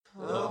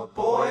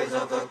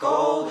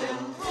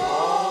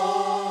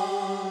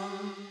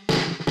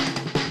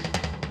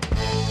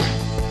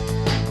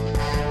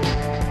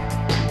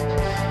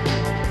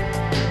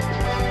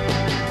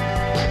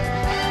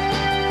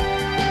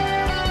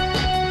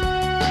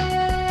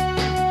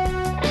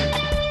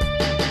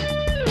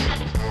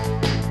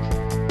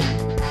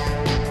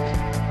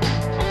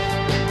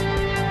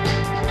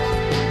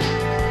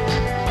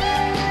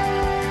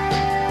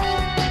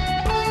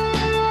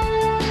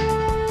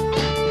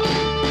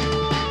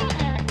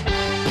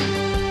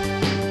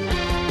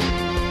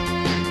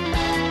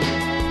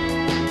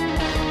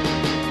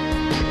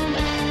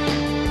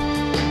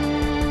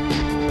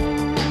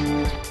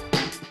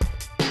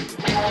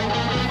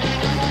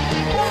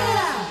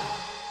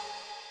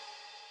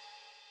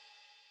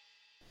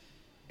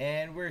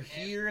And we're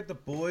here at the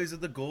Boys of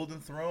the Golden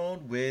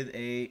Throne with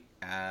a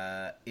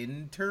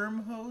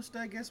interim host,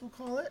 I guess we'll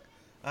call it.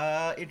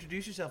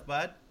 Introduce yourself,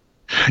 bud.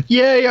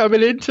 Yay, I'm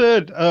an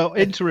intern,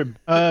 interim.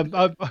 I'm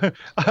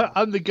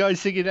the guy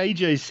singing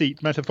AJ's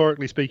seat,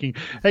 metaphorically speaking.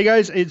 Hey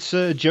guys, it's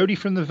Jody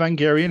from the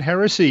Vangarian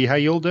Heresy. How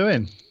you all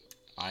doing?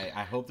 I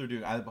hope they're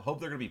doing. I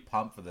hope they're gonna be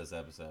pumped for this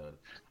episode.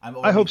 I'm I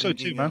already hope so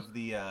too, thinking man. of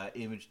the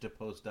image to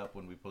post up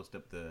when we post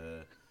up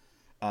the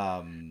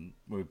when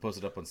we post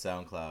it up on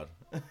SoundCloud.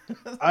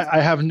 I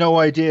have no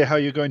idea how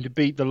you're going to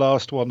beat the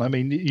last one. I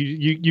mean,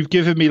 you've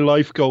given me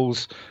life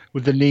goals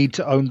with the need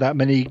to own that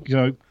many,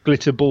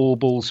 glitter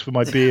baubles for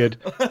my beard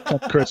on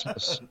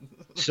Christmas.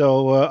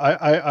 So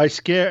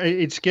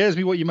it scares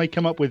me what you may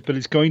come up with, but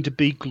it's going to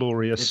be It's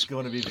glorious.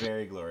 going to be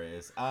very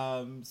glorious.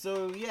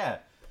 So yeah,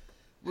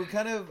 we're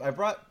kind of. I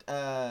brought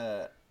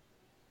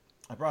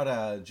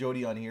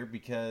Jody on here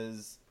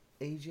because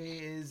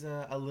AJ is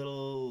a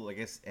little, I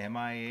guess,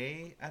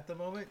 MIA at the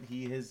moment.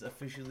 He has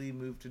officially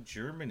moved to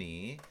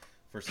Germany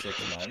for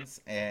 6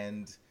 months,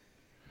 and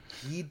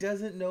he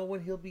doesn't know when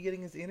he'll be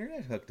getting his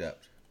internet hooked up.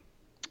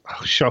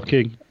 Oh,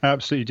 shocking.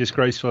 Absolutely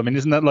disgraceful. I mean,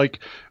 isn't that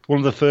like one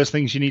of the first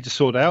things you need to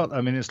sort out?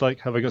 I mean, it's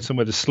like, have I got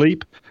somewhere to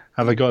sleep?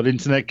 Have I got an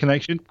internet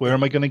connection? Where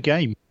am I going to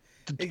game?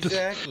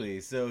 Exactly.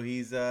 So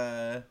he's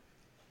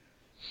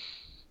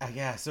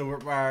yeah. So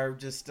we're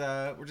just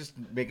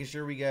making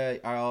sure we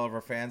get all of our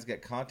fans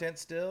get content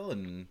still,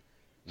 and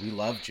we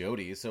love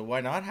Jody. So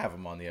why not have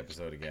him on the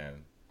episode again?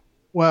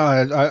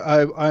 Well,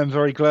 I am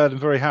very glad and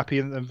very happy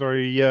and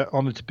very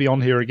honored to be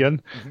on here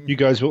again. You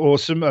guys were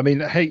awesome. I mean,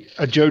 hey,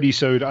 a Jody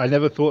Sode, I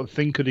never thought a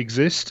thing could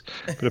exist,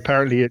 but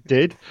apparently it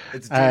did.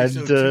 It's Jody And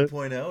Show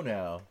 2.0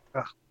 now.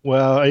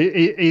 well,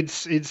 I'm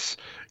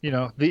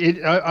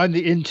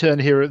the intern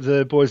here at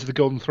the Boys of the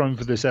Golden Throne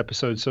for this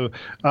episode, so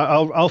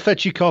I'll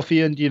fetch you coffee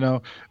and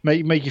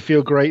make you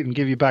feel great and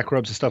give you back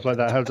rubs and stuff like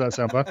that. How does that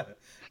sound, bud?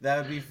 That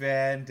would be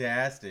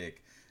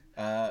fantastic.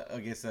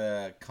 I guess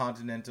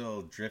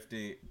continental drift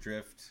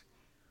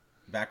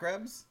back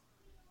rubs.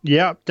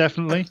 Yeah,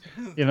 definitely.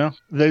 It'll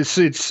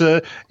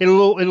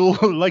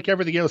like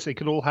everything else. It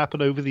can all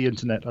happen over the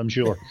internet, I'm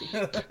sure.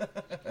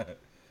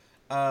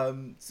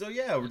 So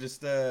yeah, we're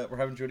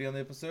having Jody on the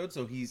episode.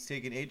 So he's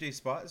taking AJ's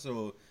spot.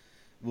 So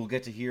we'll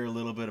get to hear a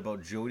little bit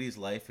about Jody's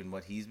life and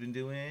what he's been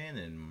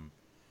doing,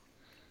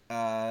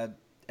 and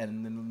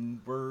then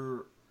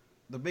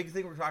the big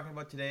thing we're talking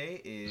about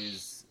today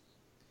is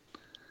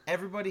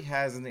everybody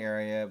has in the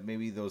area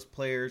maybe those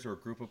players or a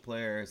group of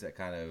players that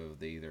kind of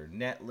they either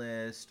net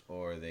list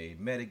or they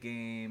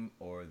metagame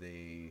or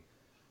they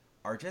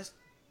are just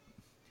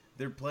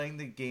they're playing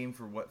the game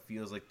for what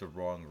feels like the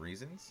wrong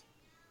reasons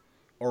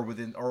or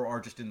within or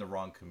are just in the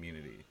wrong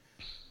community.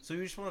 So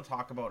you just want to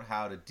talk about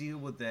how to deal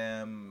with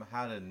them,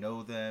 how to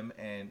know them,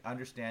 and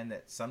understand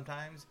that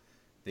sometimes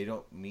they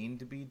don't mean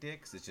to be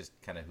dicks. It's just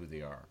kind of who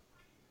they are.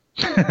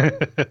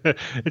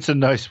 It's a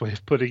nice way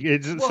of putting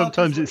it. Well,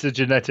 Sometimes it's a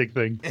genetic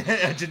thing.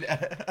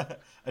 A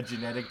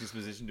genetic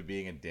disposition to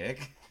being a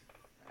dick.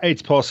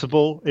 It's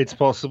possible. It's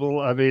possible.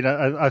 I mean,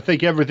 I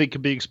think everything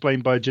can be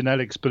explained by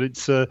genetics, but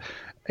it's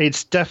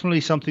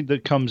definitely something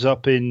that comes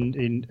up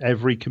in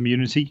every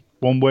community,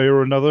 one way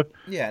or another.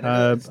 Yeah,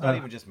 and it's not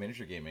even just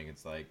miniature gaming.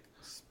 It's like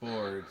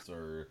sports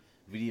or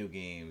video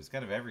games,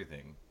 kind of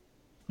everything.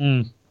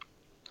 Mm.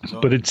 So,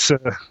 But it's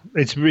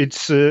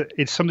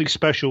something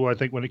special, I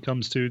think, when it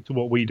comes to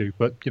what we do.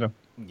 But yes,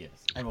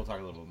 and we'll talk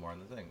a little bit more on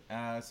the thing.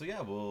 So yeah,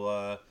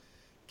 we'll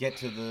get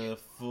to the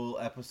full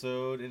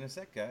episode in a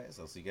sec, guys.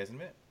 I'll see you guys in a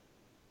minute.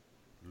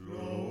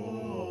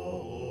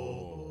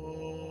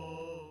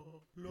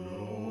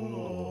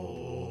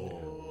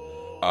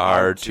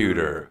 Our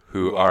tutor,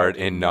 who art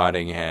in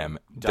Nottingham,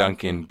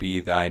 Duncan be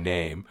thy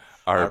name.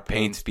 Our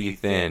paints be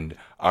thinned,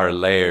 our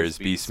layers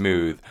be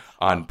smooth,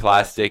 on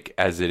plastic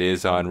as it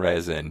is on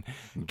resin.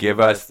 Give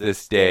us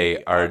this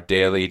day our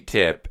daily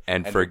tip,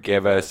 and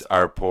forgive us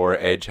our poor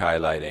edge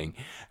highlighting,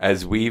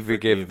 as we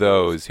forgive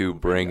those who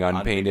bring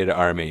unpainted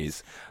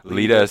armies.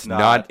 Lead us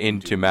not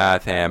into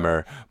math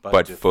hammer,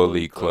 but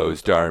fully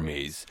closed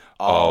armies.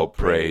 All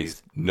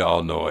praise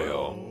Null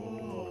Noil.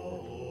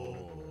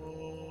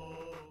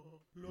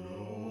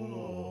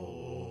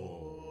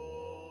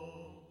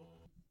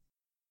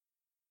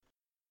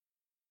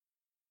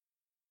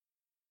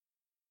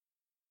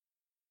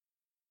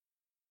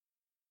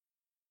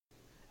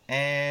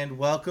 And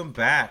welcome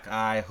back.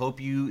 I hope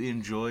you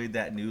enjoyed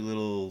that new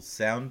little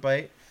sound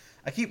bite.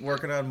 I keep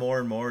working on more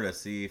and more to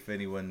see if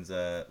anyone's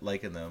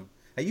liking them.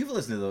 Hey, you've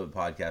listened to the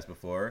podcast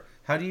before.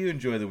 How do you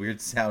enjoy the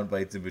weird sound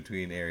bites in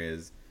between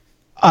areas?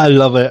 I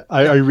love it.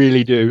 I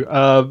really do.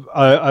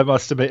 I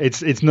must admit,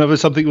 it's never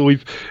something that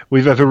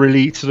we've ever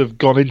really sort of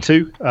gone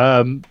into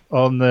on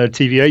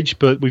TVH,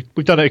 but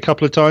we've done it a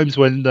couple of times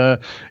when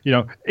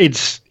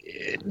it's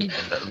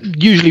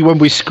usually when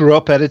we screw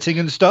up editing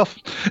and stuff,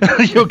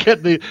 you'll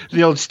get the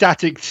old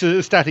static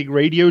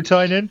radio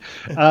tying in.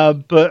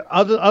 But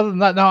other than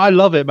that, no, I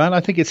love it, man. I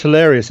think it's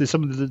hilarious. It's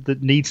something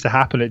that needs to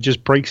happen. It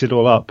just breaks it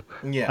all up.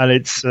 Yeah. And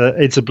it's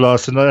a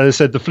blast. And as I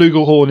said, the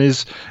Flugelhorn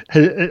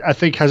I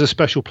think has a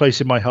special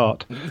place in my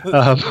heart.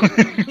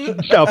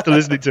 After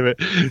listening to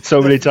it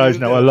so many times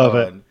now, I love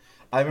it.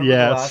 I remember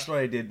the last one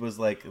I did was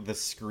like the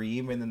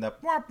scream and then the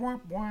wah, wah,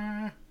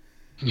 wah.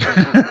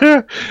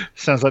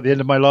 Sounds like the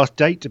end of my last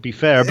date, to be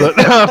fair, but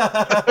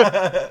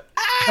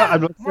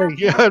I'm not saying.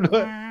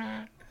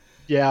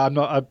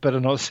 I better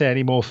not say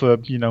any more for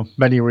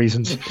many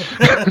reasons.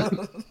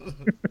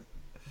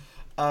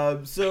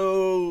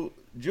 So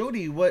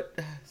Jody,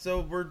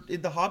 so we're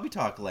in the Hobby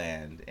Talk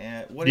land,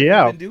 and what have you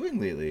been doing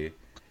lately?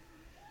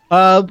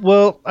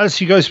 Well,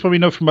 as you guys probably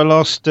know from my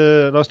last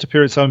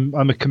appearance, I'm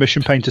a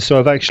commission painter, so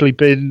I've actually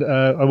been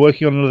I'm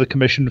working on another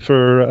commission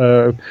for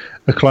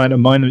a client of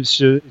mine.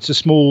 It's a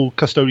small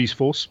Custodes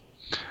force.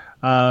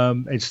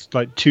 It's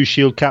like 2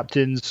 shield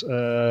captains,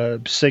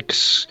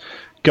 6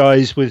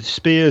 guys with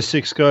spears,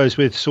 6 guys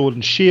with sword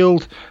and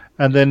shield,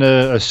 and then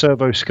a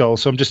servo skull.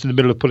 So I'm just in the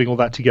middle of putting all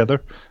that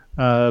together.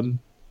 I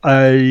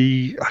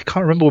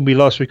can't remember when we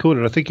last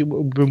recorded. I think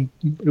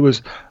it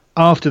was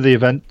after the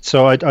event,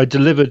 so I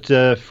delivered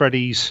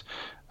Freddy's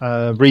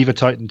Reaver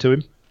Titan to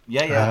him.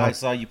 Yeah, I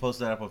saw you post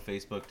that up on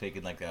Facebook,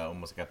 taking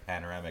almost like a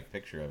panoramic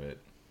picture of it.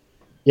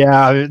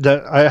 Yeah,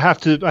 I have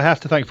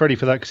to thank Freddie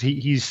for that, because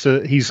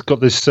he's got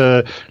this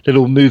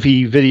little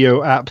movie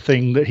video app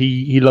thing that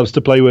he loves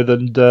to play with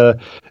and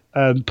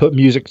put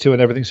music to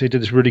and everything. So he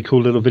did this really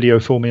cool little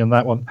video for me on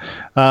that one.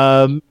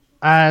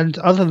 And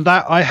other than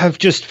that, I have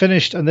just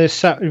finished, and they're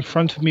sat in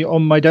front of me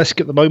on my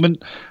desk at the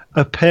moment,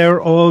 a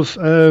pair of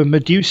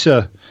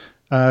Medusa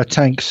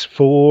tanks.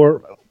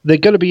 They're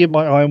going to be in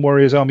my Iron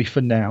Warriors army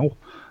for now.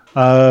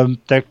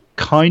 They're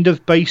kind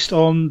of based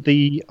on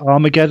the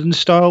Armageddon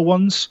style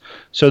ones,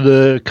 so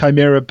the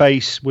Chimera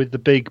base with the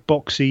big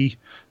boxy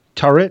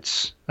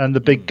turrets and the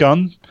big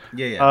gun.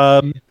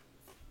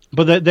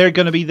 But they're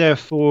going to be there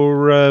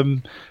for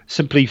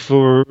simply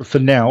for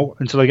now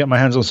until I get my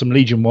hands on some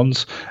Legion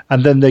ones,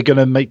 and then they're going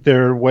to make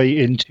their way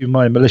into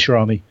my militia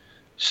army.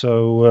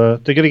 So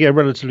they're going to get a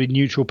relatively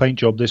neutral paint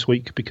job this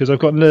week, because I've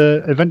got an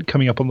event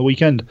coming up on the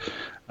weekend,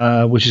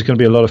 which is going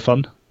to be a lot of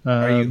fun.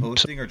 Are you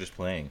hosting or just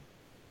playing?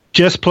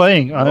 Just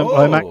playing. I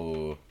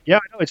know.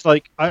 It's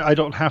like I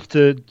don't have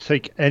to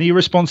take any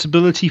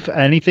responsibility for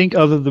anything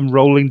other than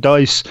rolling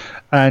dice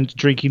and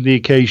drinking the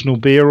occasional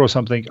beer or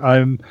something.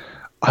 I'm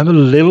a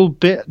little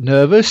bit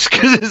nervous,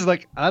 because it's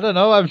like, I don't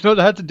know, I've not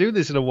had to do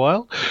this in a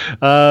while,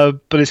 but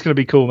it's going to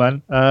be cool,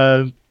 man.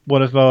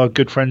 One of our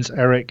good friends,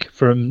 Eric,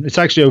 it's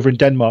actually over in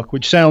Denmark,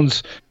 which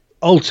sounds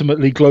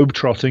ultimately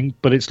globetrotting,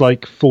 but it's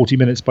like 40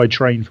 minutes by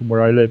train from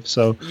where I live.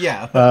 So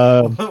yeah,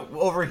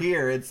 over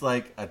here it's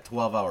like a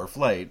 12-hour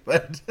flight,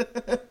 but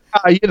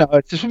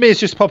for me, it's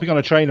just popping on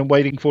a train and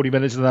waiting 40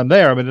 minutes, and I'm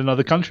there. I'm in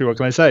another country. What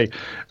can I say?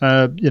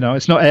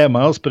 It's not air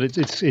miles, but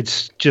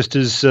it's just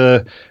as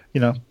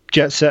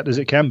jet set as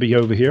it can be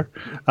over here.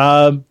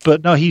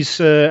 But no,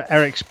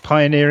 Eric's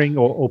pioneering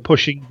or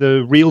pushing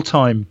the real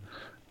time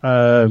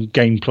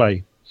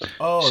gameplay.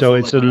 Oh, so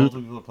it's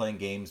multiple people playing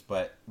games,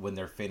 but when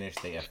they're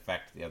finished, they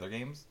affect the other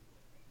games.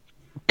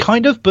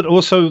 Kind of, but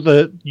also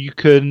that you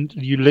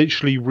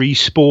literally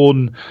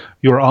respawn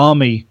your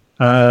army,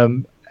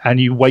 and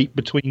you wait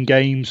between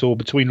games or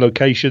between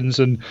locations,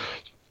 and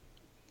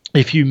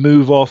if you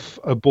move off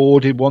a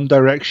board in one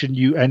direction,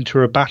 you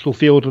enter a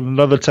battlefield on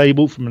another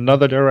table from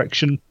another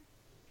direction.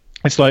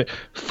 It's like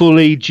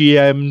fully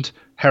GM'd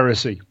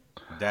heresy.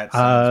 That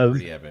sounds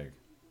pretty epic.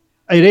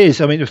 It is.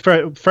 I mean,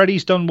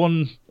 Freddie's done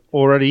one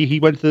already. He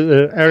went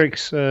to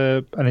Eric's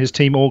and his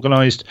team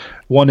organised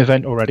one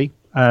event already.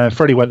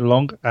 Freddie went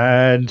along,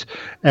 and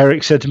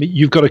Eric said to me,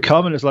 "You've got to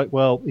come." And it's like,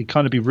 well, it'd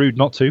kind of be rude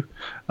not to.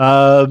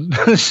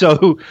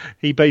 So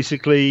he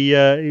basically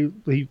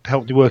he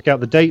helped me work out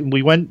the date, and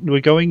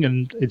we're going,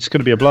 and it's going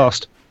to be a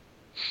blast.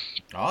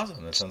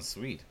 Awesome. That sounds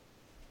sweet.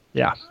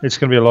 Yeah, it's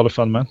going to be a lot of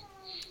fun, man.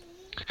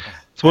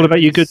 So what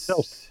about you, good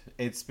self?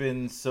 It's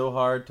been so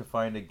hard to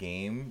find a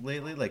game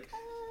lately. Like,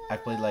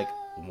 I've played like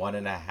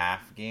 1.5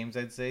 games,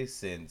 I'd say,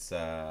 since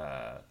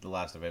the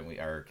last event,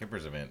 our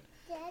Kippers event.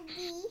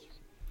 Daddy.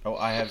 Oh,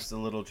 I have a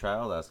little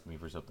child asking me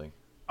for something.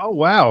 Oh,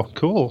 wow.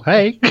 Cool.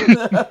 Hey.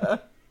 Daddy.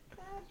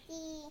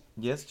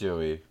 Yes,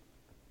 Joey.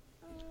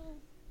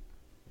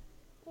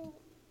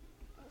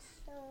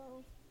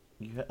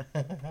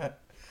 Yeah.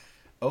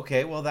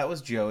 Okay, well, that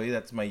was Joey.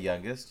 That's my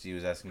youngest. She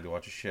was asking to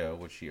watch a show,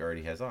 which she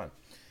already has on.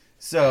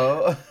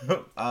 So,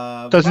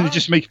 doesn't it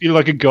just make you feel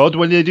like a god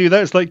when they do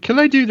that? It's like, can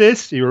I do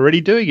this? You're already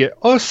doing it.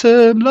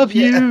 Awesome. Love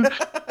you.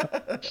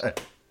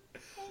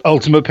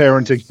 Ultimate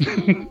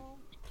parenting.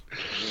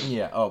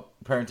 Yeah. Oh,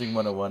 parenting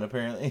 101,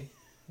 apparently.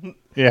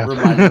 Yeah.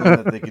 Reminding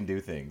them that they can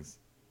do things.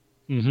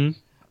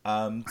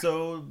 Mm-hmm.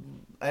 So,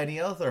 any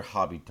other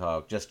hobby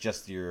talk?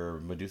 Just your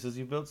Medusas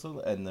you built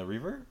and the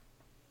Reaver?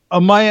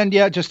 On my end,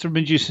 yeah, just the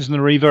Medusa's and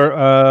the Reaver.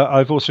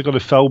 I've also got a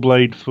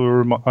Fellblade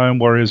for my Iron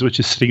Warriors, which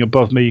is sitting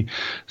above me,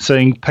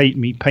 saying "Paint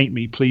me,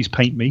 please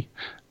paint me."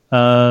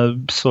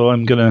 So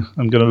I'm gonna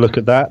look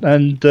at that,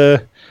 and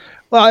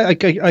well, I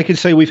can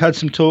say we've had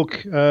some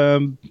talk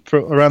around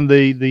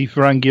the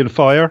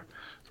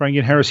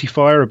Varangian Heresy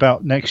Fire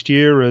about next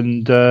year,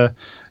 and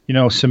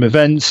some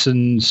events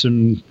and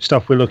some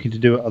stuff we're looking to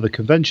do at other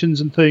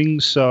conventions and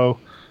things. So,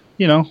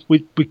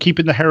 we're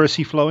keeping the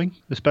heresy flowing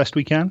as best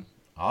we can.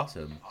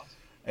 Awesome.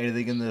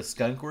 Anything in the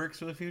skunk works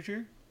for the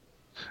future?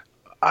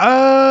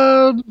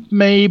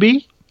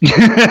 Maybe.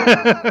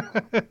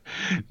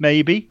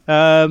 Maybe.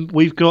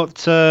 We've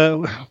got.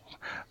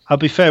 I'll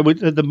be fair.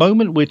 At the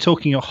moment, we're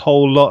talking a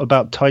whole lot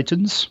about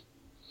Titans.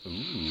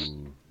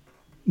 Ooh.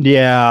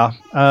 Yeah.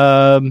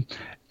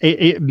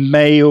 It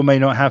may or may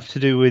not have to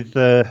do with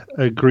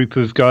a group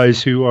of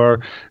guys who are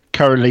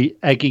currently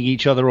egging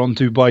each other on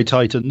to buy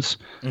Titans,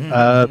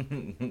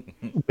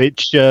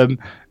 which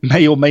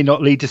may or may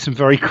not lead to some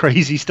very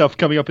crazy stuff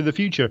coming up in the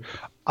future.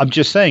 I'm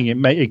just saying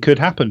it could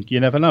happen. You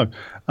never know.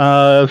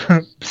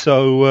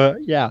 So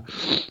yeah,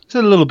 it's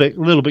a little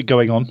bit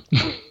going on.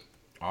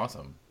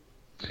 Awesome.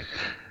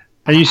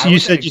 And you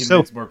said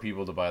yourself more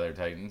people to buy their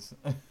Titans.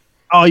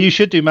 Oh, you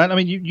should do, man. I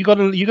mean, you're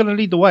gonna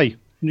lead the way.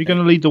 You're going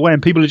to lead the way,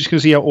 and people are just going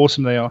to see how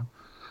awesome they are.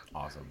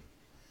 Awesome.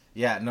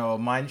 Yeah, no,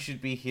 mine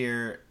should be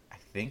here, I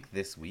think,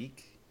 this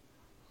week.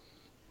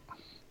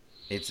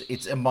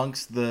 It's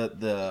amongst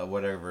the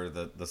whatever,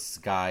 the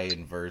sky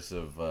inverse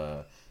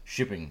of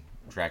shipping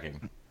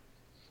tracking.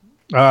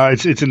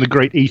 It's in the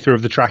great ether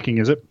of the tracking,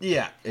 is it?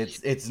 Yeah,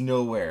 it's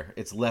nowhere.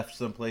 It's left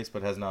someplace,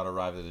 but has not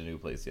arrived at a new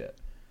place yet.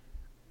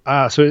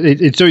 So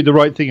it's doing the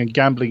right thing and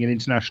gambling in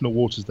international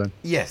waters, then.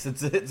 Yes,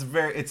 it's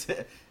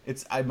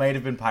I might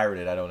have been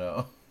pirated. I don't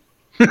know.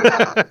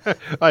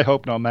 I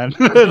hope not, man.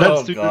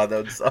 Oh god,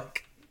 that would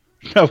suck.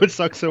 That would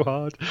suck so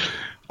hard.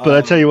 But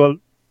I tell you what,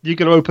 you're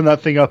going to open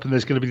that thing up, and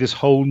there's going to be this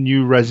whole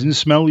new resin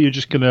smell. You're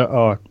just going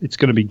to, it's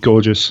going to be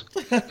gorgeous.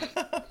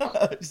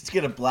 Just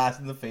get a blast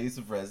in the face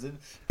of resin.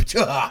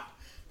 Yeah.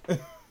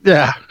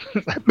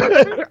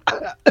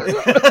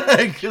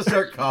 Just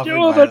start coughing.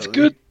 Oh, that's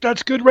good.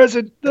 That's good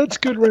resin. That's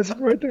good resin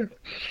right there.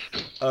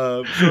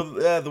 So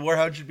the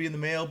Warhound should be in the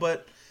mail.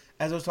 But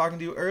as I was talking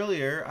to you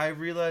earlier, I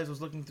realized I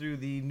was looking through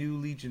the New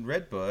Legion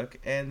Red Book,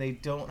 and they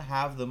don't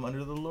have them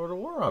under the Lord of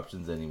War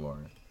options anymore.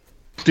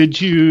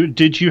 Did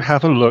you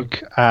have a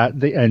look at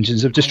the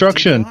Engines of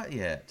Destruction? Not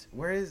yet.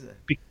 Where is it?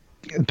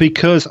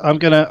 Because I'm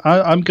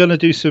gonna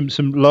do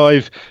some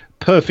live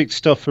perfect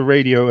stuff for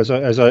radio as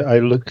I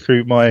look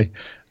through my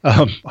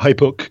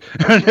iBook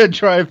and then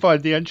try and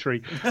find the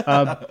entry.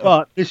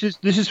 But this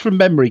is from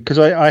memory because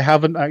I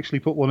haven't actually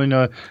put one in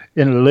a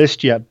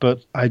list yet.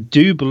 But I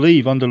do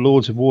believe under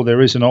Lords of War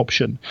there is an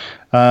option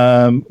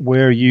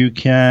where you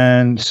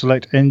can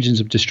select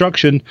Engines of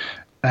Destruction,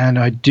 and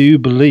I do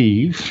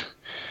believe.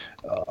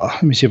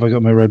 Let me see if I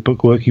got my red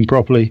book working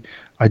properly.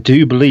 I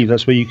do believe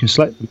that's where you can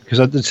select them because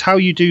that's how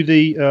you do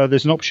the.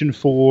 There's an option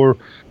for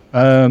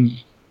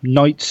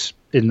knights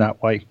in that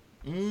way.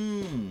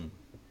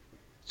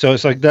 So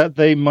it's like that.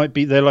 They're like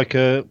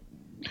because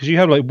you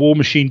have like war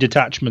machine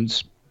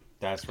detachments.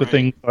 That's for right.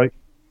 Things like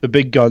the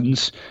big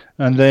guns,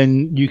 and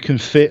then you can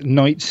fit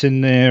knights in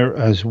there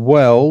as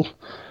well,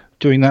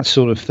 doing that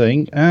sort of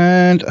thing.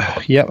 And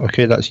yeah,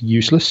 okay, that's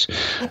useless.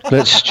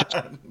 Let's just.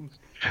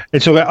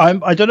 It's okay.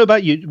 I don't know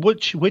about you.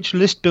 Which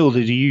list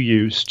builder do you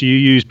use? Do you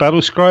use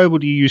Battlescribe or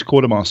do you use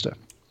Quartermaster?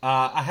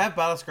 I have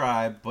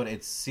Battlescribe, but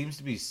it seems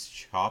to be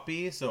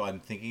choppy, so I'm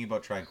thinking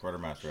about trying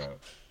Quartermaster out.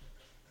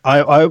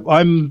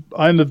 I'm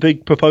a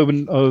big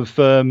proponent of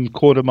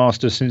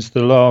Quartermaster since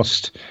the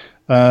last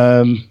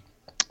sort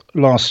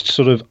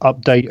of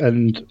update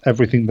and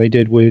everything they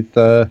did with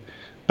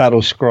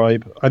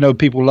Battlescribe. I know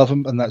people love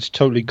them, and that's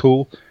totally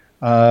cool.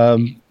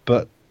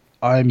 But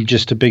I'm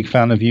just a big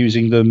fan of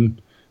using them.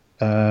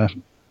 Of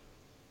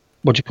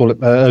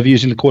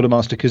using the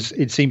Quartermaster because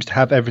it seems to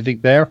have everything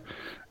there.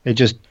 It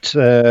just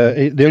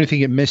the only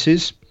thing it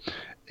misses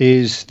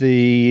is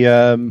the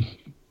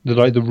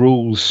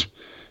rules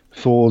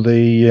for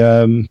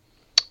the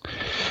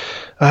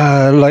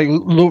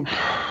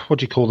what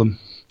do you call them?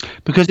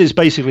 Because it's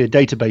basically a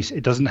database.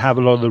 It doesn't have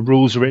a lot of the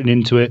rules written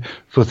into it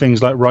for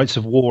things like rights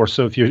of war.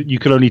 So if you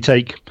can only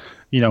take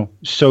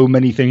so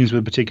many things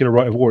with a particular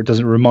right of war, it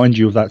doesn't remind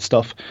you of that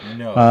stuff.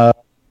 No.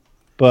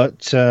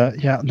 But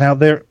now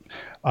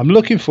I'm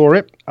looking for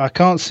it. I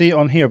can't see it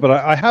on here, but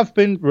I have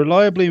been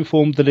reliably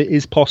informed that it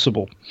is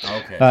possible.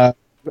 Okay.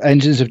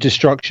 Engines of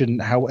Destruction,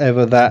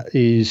 however that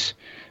is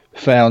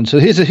found. So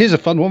here's a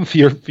fun one for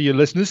your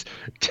listeners.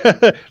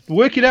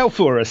 Work it out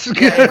for us.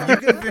 Yeah,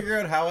 if you can figure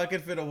out how I can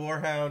fit a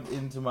Warhound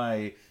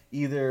into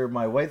either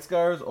my White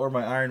Scars or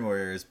my Iron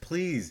Warriors,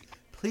 please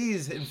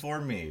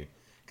inform me.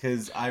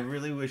 Because I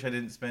really wish I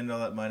didn't spend all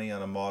that money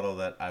on a model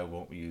that I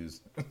won't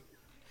use.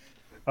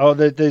 Oh,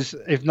 there's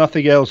if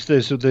nothing else,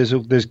 there's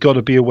got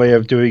to be a way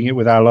of doing it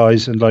with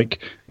allies and a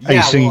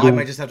single. I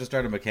might just have to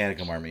start a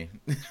Mechanicum army.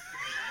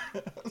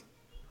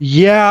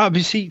 Yeah, I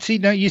mean, see,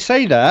 now you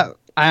say that,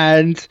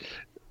 and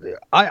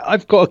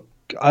I've got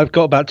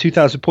about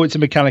 2,000 points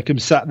in Mechanicum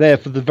sat there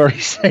for the very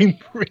same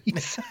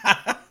reason.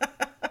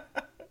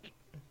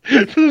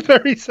 For the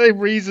very same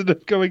reason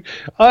of going,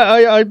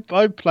 I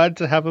plan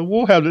to have a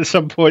Warhound at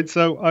some point,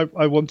 so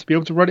I want to be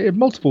able to run it in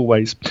multiple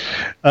ways.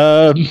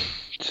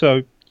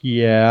 So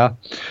yeah,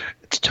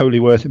 it's totally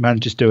worth it, man.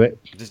 Just do it.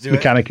 Just do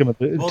Mechanicum it.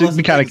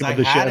 Mechanicum of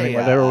the shit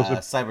anyway. They're awesome.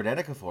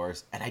 Cybernetica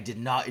Force, and I did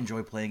not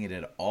enjoy playing it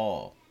at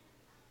all.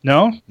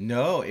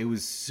 No, it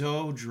was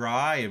so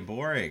dry and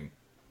boring.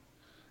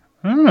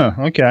 Oh,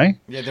 okay.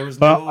 Yeah, there was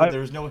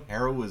no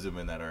heroism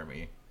in that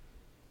army.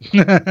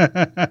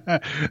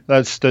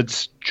 That's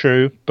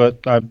true, but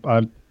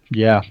I'm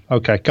yeah,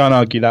 okay, can't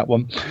argue that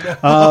one.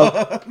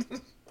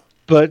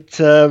 But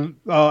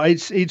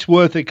it's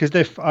worth it because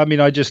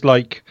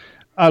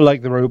I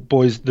like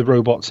the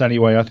robots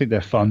anyway. I think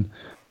thyr''fun.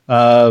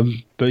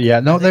 But yeah,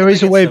 no, there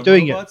is a way of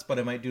doing robots, it. But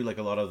I might do like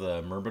a lot of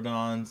the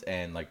Myrmidons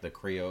and like the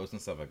Creos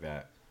and stuff like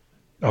that.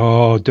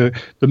 Oh, the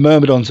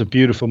Myrmidons are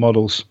beautiful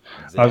models.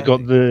 Exactly. I've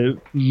got the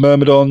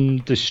Myrmidon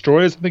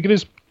Destroyers, I think it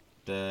is.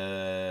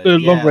 The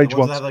long range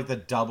ones. That have like the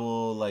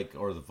double,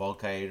 or the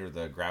Volkite or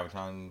the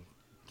Graviton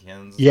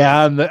cans.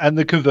 Yeah, and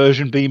the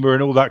conversion beamer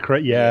and all that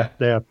crap. Yeah.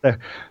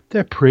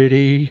 They're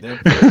pretty. They're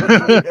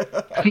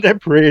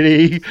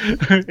pretty.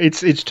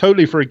 It's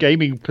totally for a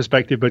gaming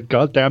perspective, but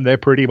goddamn, they're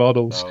pretty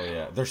models. Oh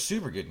yeah, they're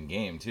super good in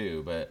game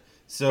too. But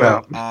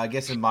so I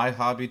guess in my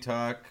hobby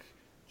talk,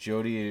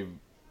 Jody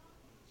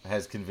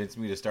has convinced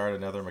me to start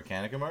another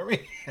Mechanicum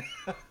army.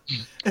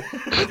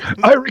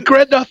 I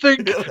regret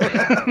nothing.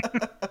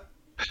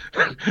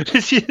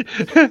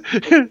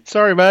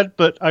 Sorry, man,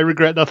 but I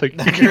regret nothing.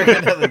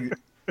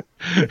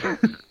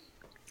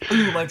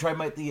 Ooh, might try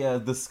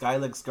the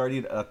Skylex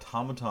Guardian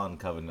Automaton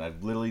Covenant.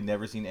 I've literally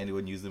never seen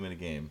anyone use them in a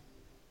game.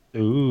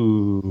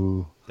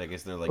 Ooh. I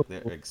guess they're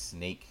like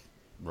snake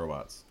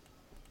robots.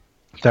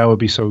 That would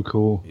be so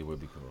cool. It would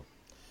be cool.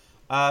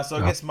 So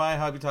I guess my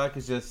hobby talk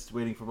is just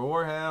waiting for my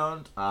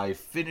Warhound. I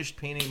finished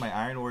painting my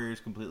Iron Warriors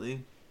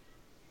completely.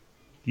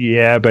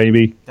 Yeah,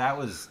 baby. That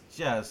was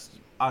just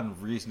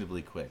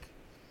unreasonably quick.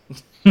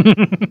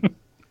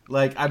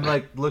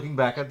 I'm looking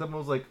back at them, I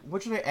was like,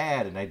 what should I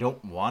add? And I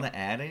don't want to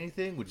add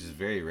anything, which is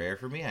very rare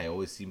for me. I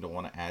always seem to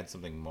want to add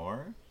something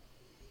more.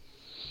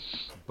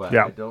 But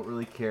I don't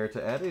really care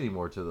to add any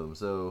more to them,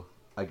 so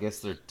I guess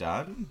they're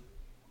done.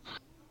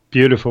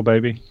 Beautiful,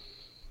 baby.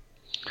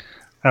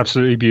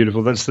 Absolutely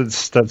beautiful.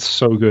 That's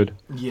so good.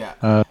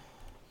 Yeah.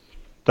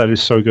 That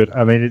is so good.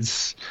 I mean,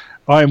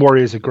 Iron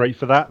Warriors are great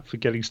for that, for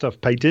getting stuff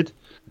painted.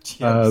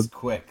 Yeah, it's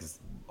quick as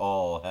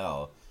all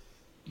hell.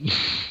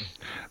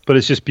 But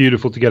it's just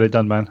beautiful to get it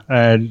done, man.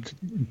 And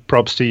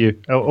props to you.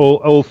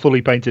 All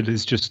fully painted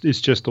is just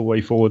the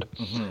way forward.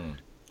 Mm-hmm.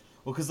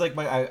 Well, because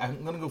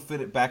I'm gonna go fit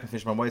it back and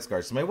finish my White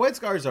Scars. So my White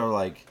Scars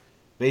are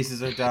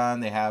bases are done.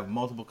 They have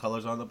multiple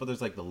colors on them, but there's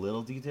the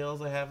little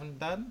details I haven't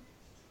done.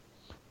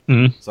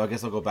 Mm-hmm. So I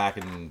guess I'll go back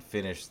and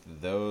finish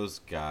those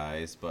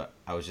guys. But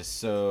I was just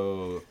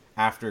so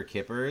after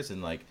Kippers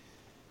and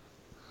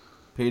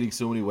painting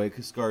so many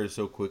White Scars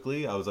so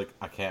quickly. I was like,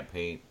 I can't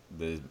paint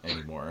this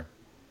anymore.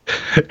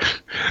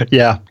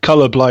 Yeah,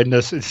 color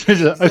blindness.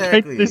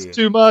 Exactly. It's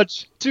too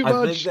much.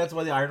 I think that's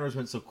why the Iron Wars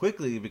went so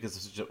quickly,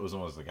 because it was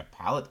almost like a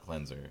palette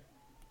cleanser.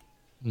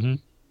 Mm-hmm.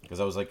 Because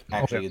I was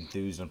actually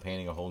enthused on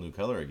painting a whole new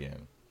color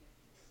again.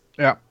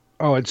 Yeah.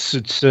 Oh, it's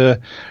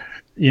one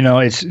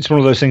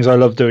of those things I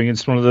love doing.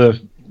 It's one of the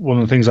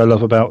things I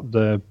love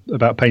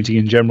about painting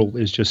in general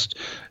is just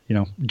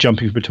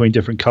jumping between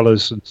different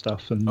colors and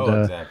stuff. And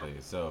exactly.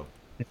 So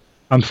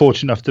I'm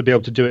fortunate enough to be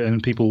able to do it,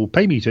 and people will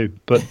pay me to.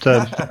 But it's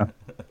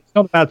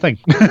not a bad thing.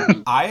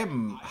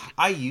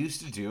 I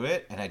used to do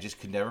it, and I just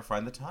could never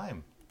find the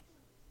time.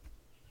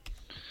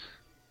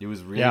 It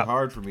was really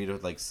hard for me to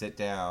sit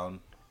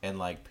down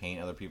and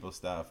paint other people's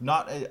stuff.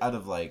 Not out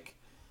of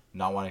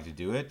not wanting to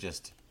do it,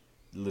 just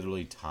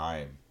literally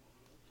time.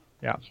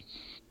 Yeah.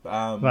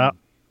 Well,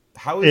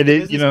 how is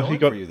it going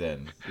for you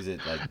then? Is it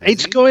busy?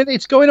 It's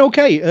going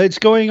okay. It's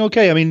going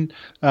okay. I mean,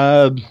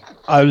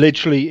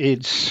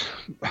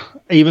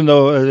 even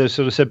though, as I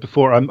sort of said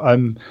before,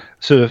 I'm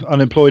sort of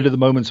unemployed at the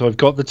moment, so I've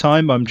got the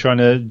time. I'm trying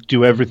to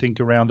do everything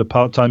around a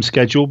part-time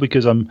schedule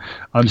because I'm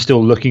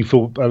still looking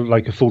for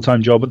a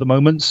full-time job at the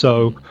moment.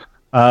 So,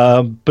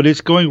 but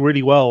it's going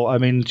really well. I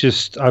mean,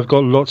 I've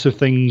got lots of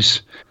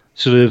things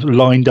sort of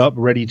lined up,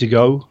 ready to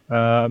go.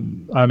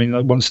 I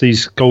mean, once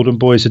these Golden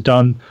Boys are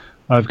done,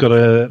 I've got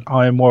an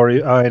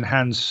Iron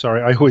Hands.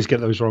 Sorry, I always get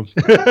those wrong.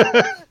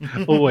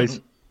 Always.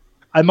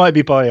 I might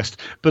be biased,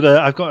 but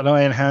I've got an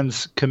Iron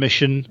Hands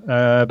commission,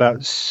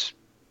 about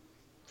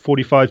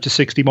 45 to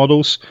 60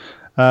 models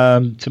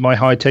to my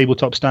high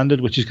tabletop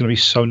standard, which is going to be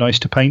so nice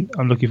to paint.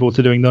 I'm looking forward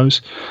to doing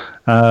those.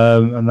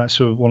 And that's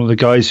one of the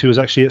guys who was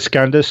actually at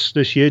Scandus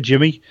this year,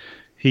 Jimmy.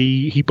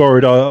 He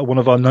borrowed one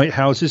of our night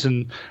houses,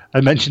 and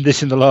I mentioned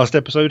this in the last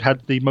episode,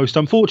 had the most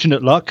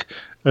unfortunate luck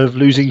of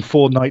losing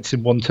 4 knights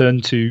in one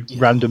turn to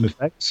random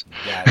effects.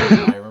 Yeah,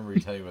 I remember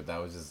you telling me about that. I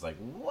was just like,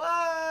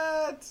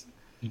 what?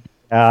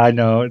 I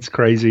know, it's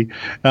crazy.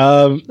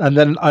 And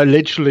then I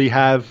literally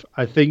have,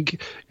 I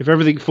think, if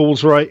everything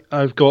falls right,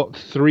 I've got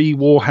 3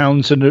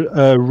 Warhounds and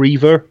a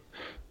Reaver,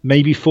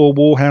 maybe 4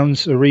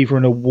 Warhounds, a Reaver,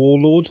 and a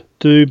Warlord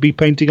to be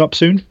painting up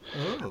soon.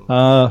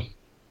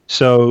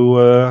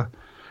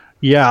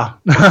 Yeah,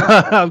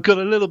 I've got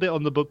a little bit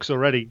on the books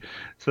already,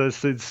 so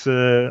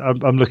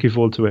I'm looking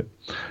forward to it.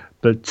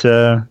 But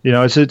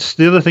it's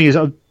the other thing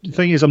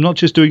is I'm not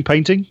just doing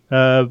painting.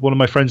 One of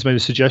my friends made a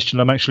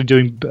suggestion. I'm actually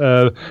doing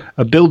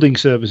a building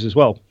service as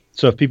well.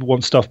 So if people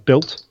want stuff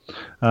built,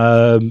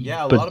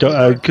 yeah, but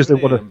because they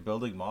want to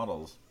building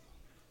models.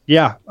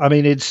 Yeah, I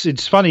mean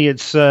it's funny.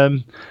 It's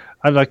and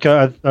like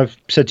I've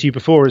said to you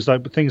before, is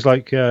like things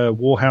like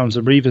Warhounds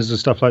and Reavers and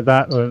stuff like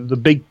that. The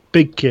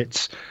big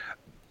kits.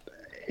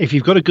 If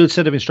you've got a good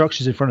set of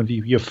instructions in front of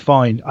you, you're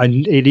fine.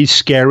 It is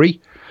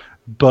scary.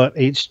 But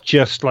it's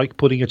just like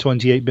putting a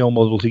 28mm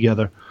model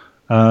together.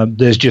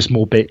 There's just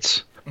more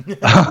bits.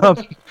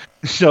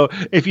 So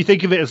if you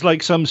think of it as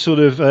like some sort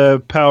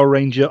of Power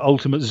Ranger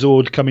Ultimate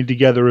Zord coming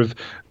together of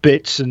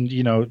bits and,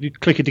 you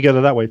click it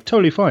together that way,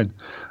 totally fine.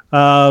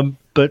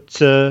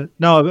 But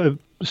no,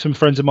 some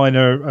friends of mine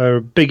are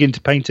big into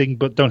painting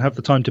but don't have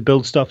the time to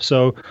build stuff.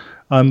 So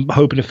I'm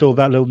hoping to fill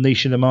that little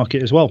niche in the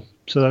market as well.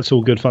 So that's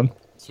all good fun.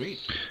 Sweet.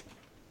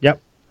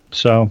 Yep.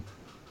 So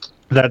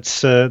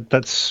that's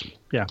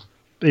yeah.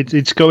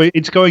 It's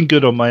going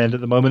good on my end at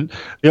the moment.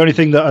 The only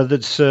thing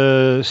that's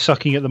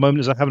sucking at the moment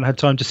is I haven't had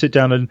time to sit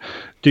down and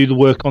do the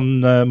work on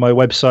my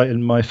website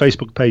and my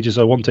Facebook page as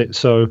I want it.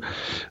 So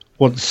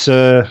once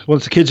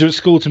the kids are at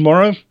school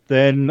tomorrow,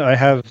 then I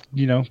have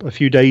a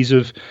few days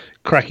of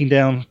cracking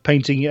down,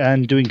 painting,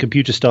 and doing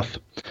computer stuff.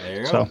 There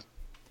you go. So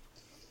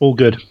all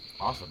good.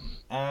 Awesome.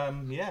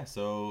 Yeah.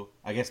 So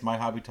I guess my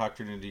hobby talk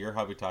turned into your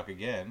hobby talk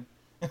again.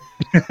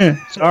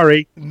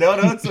 Sorry. No,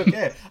 it's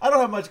okay. I don't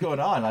have much going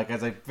on. Like,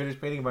 as I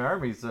finished painting my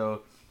army,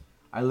 so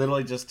I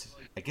literally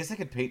I guess I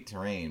could paint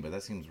terrain, but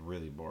that seems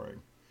really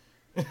boring.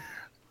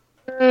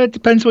 It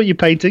depends what you're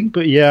painting,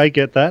 but yeah, I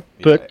get that.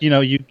 Yeah. But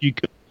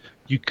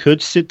you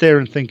could sit there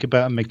and think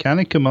about a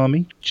Mechanicum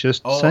army.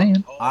 Just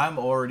saying. I'm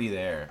already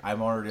there.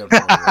 I'm already on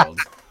the world.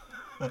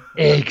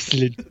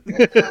 Excellent.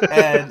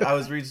 And I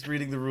was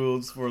reading the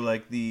rules for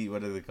like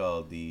what are they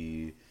called?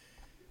 The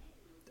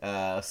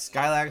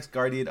Skylax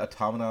Guardian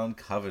Automaton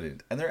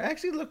Covenant, and they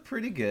actually look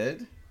pretty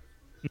good.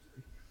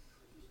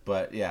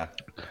 But yeah,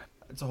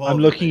 it's a whole. I'm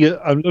looking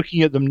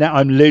at them now.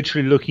 I'm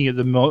literally looking at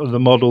the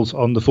models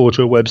on the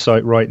Fortro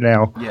website right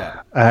now.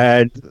 Yeah,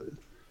 and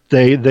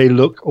they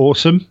look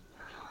awesome.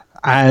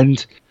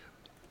 And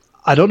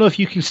I don't know if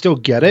you can still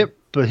get it,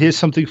 but here's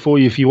something for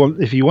you if you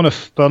want a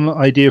fun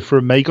idea for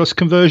a Magos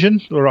conversion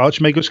or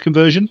Archmagos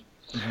conversion.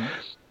 Mm-hmm.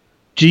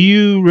 Do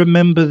you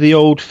remember the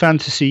old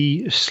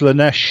fantasy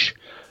Slaanesh?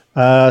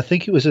 I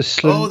think it was a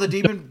Oh, the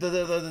demon.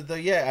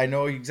 Yeah, I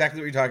know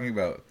exactly what you're talking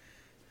about.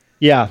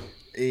 Yeah.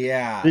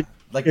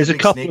 Like there's the a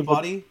couple snake of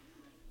body.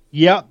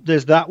 Yeah,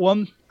 there's that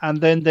one, and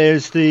then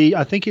there's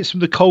I think it's from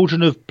the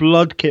Cauldron of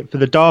Blood kit for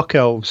the Dark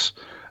Elves.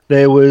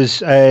 There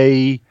was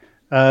a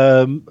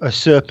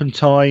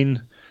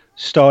serpentine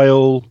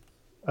style,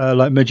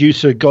 like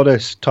Medusa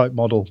goddess type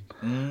model.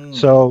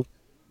 So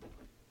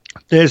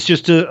there's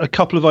just a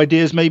couple of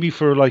ideas maybe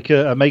for like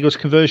a Magos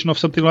conversion of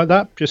something like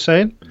that. Just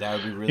saying. That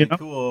would be really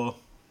cool.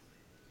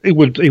 It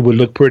would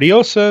look pretty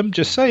awesome.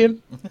 Just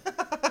saying.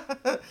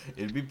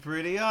 It'd be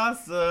pretty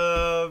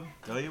awesome.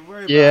 Don't you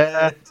worry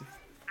about it.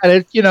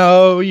 And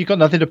you've got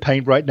nothing to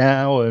paint right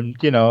now, and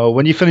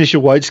when you finish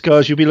your white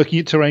scars, you'll be looking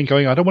at terrain,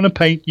 going, "I don't want to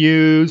paint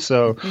you."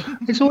 So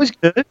it's always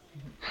good.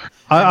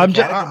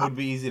 Mechanicum would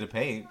be easy to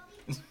paint.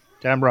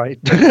 Damn right.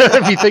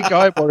 If you think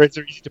Warriors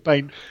are easy to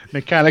paint,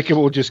 Mechanicum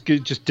will just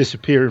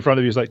disappear in front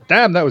of you. It's like,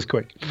 damn, that was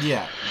quick.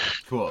 Yeah,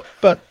 cool.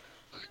 But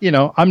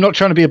I'm not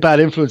trying to be a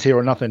bad influence here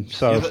or nothing.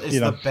 So it's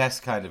the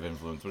best kind of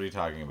influence. What are you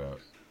talking about?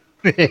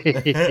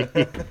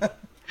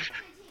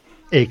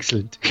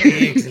 Excellent.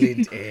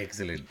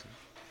 Excellent.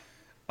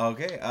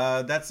 Okay,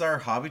 that's our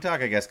hobby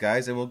talk, I guess,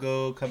 guys, and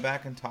we'll come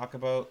back and talk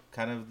about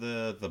kind of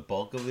the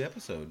bulk of the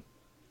episode.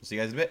 We'll see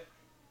you guys in a bit.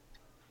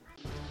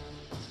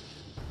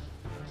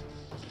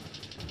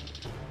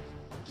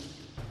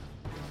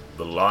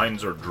 The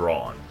lines are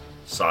drawn,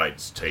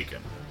 sides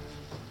taken.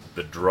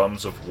 The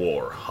drums of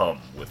war hum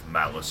with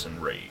malice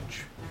and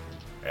rage.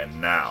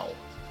 And now,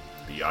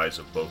 the eyes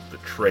of both the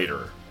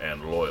traitor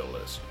and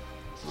loyalist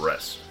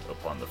rest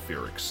upon the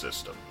Pyrrhic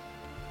system.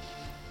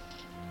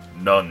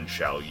 None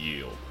shall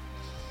yield,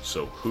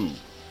 so who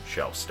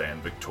shall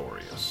stand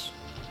victorious?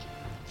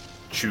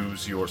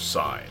 Choose your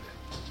side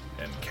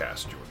and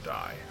cast your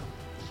die.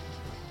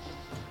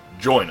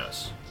 Join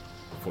us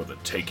for the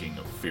taking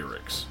of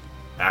Pyrrhic,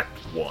 Act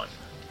 1,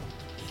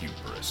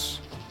 Hubris.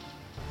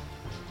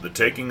 The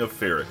Taking of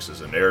Pyrrhic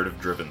is a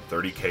narrative-driven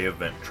 30K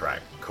event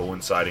track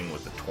coinciding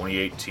with the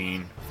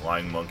 2018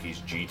 Flying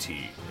Monkeys GT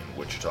in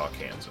Wichita,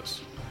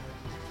 Kansas.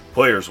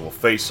 Players will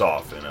face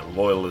off in a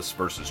loyalist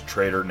versus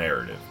traitor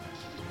narrative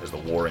as the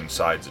warring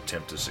sides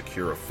attempt to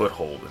secure a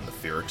foothold in the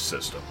Pyrrhic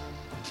system.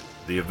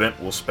 The event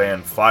will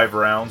span 5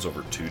 rounds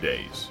over 2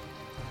 days.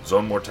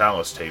 Zone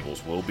Mortalis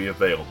tables will be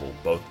available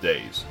both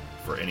days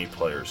for any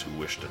players who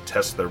wish to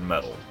test their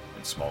mettle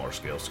in smaller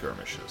scale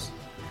skirmishes.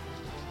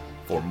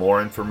 For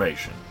more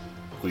information,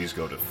 please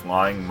go to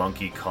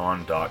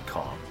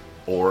flyingmonkeycon.com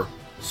or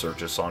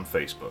search us on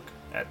Facebook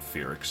at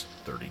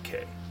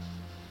Fearix30K.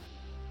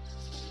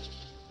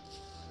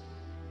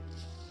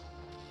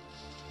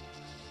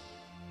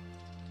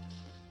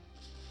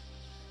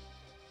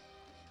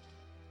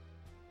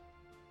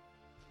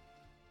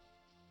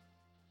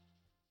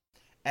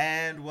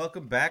 And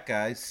welcome back,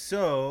 guys.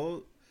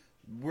 So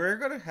we're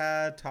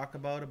gonna talk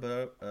about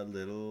a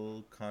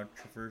little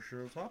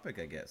controversial topic,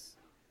 I guess.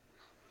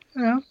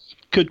 Yeah,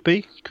 could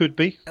be.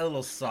 A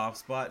little soft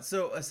spot.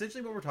 So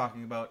essentially, what we're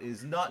talking about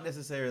is not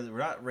necessarily, we're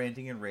not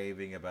ranting and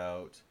raving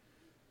about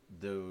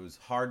those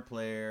hard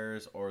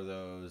players or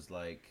those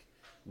like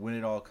win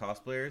it all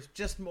cost players.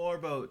 Just more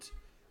about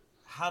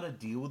how to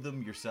deal with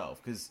them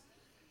yourself. Because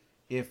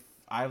if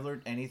I've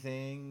learned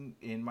anything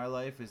in my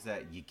life is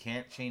that you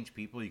can't change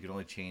people. You can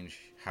only change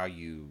how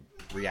you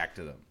react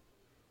to them.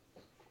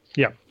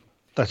 Yeah,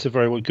 that's a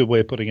very good way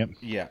of putting it.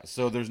 Yeah,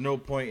 so there's no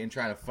point in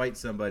trying to fight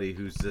somebody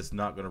who's just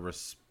not going to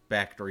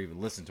respect or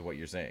even listen to what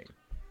you're saying.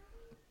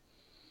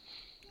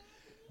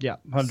 Yeah,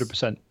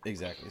 100%.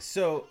 Exactly.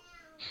 So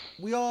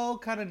we all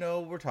kind of know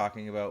what we're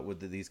talking about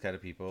with these kind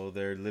of people.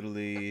 They're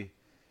literally,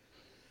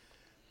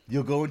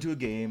 you'll go into a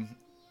game,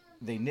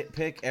 they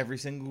nitpick every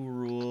single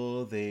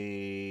rule.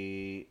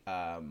 They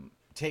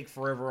take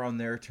forever on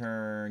their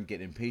turn,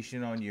 get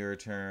impatient on your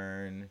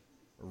turn,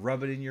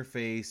 rub it in your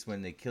face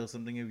when they kill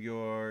something of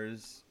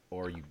yours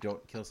or you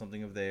don't kill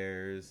something of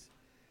theirs.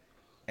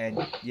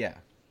 And yeah,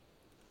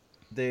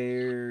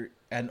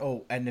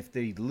 and if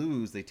they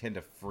lose, they tend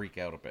to freak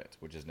out a bit,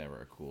 which is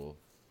never a cool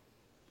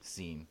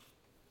scene.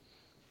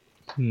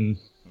 No.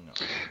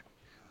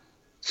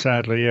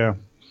 Sadly, yeah.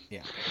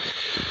 Yeah.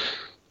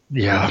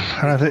 Yeah,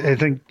 I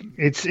think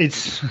it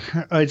is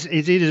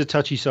a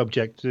touchy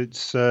subject.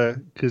 It's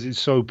because it's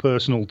so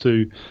personal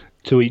to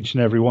each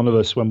and every one of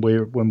us when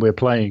we're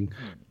playing.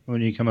 When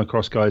you come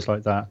across guys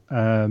like that,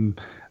 and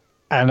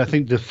I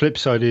think the flip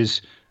side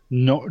is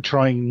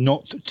trying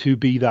not to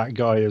be that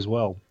guy as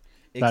well.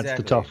 Exactly.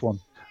 That's the tough one.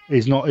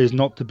 Is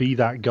not to be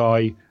that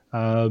guy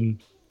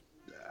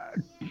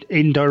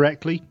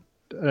indirectly.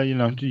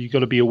 You got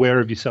to be aware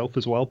of yourself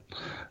as well.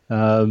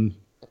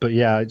 But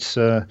yeah, it's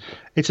a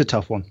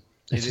tough one.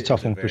 It's a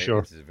tough one for sure.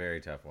 It's a very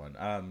tough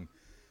one.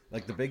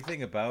 Like the big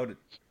thing about it,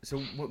 so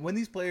when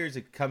these players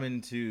come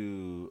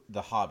into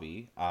the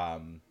hobby,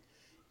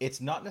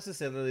 it's not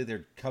necessarily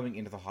they're coming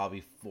into the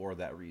hobby for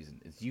that reason.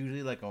 It's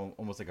usually like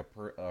almost like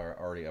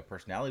already a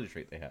personality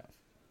trait they have.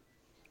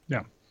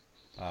 Yeah.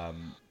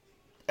 And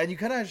you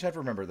kind of just have to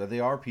remember that they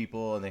are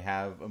people and they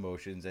have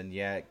emotions, and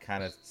yeah, it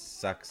kind of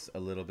sucks a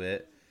little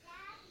bit,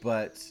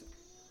 but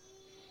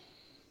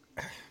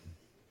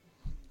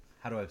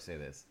how do I say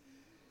this?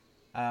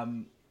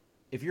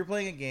 If you're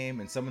playing a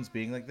game and someone's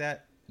being like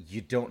that,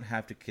 you don't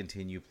have to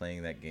continue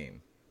playing that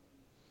game.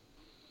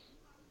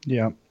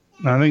 Yeah,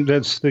 I think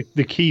that's the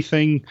key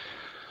thing.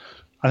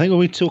 I think when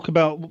we talk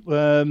about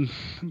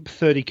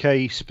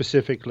 30K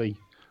specifically,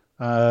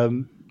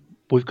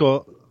 we've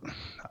got,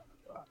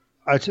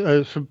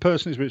 from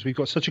personal experience, we've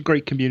got such a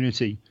great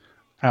community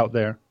out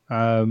there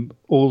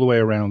all the way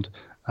around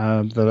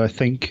that I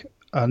think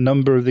a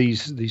number of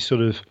these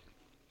sort of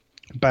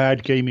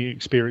bad gaming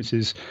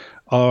experiences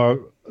are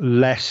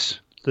less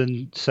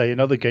than say in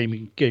other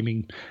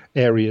gaming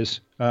areas,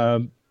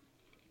 and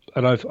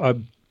I've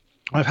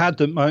had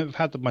them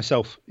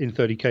myself in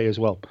 30K as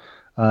well,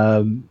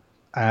 and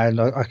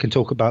I can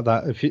talk about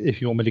that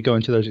if you want me to go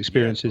into those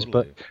experiences. Yeah,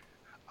 totally. But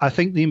I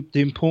think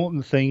the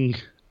important thing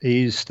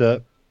is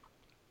that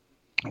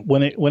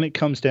when it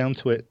comes down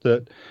to it,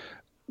 that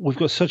we've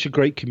got such a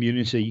great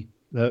community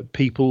that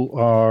people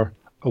are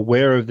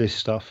aware of this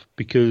stuff,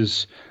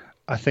 because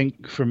I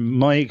think from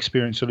my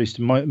experience, at least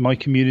in my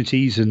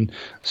communities and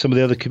some of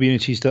the other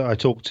communities that I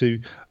talk to,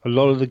 a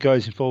lot of the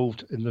guys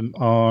involved in them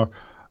are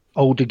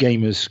older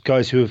gamers,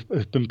 guys who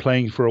have been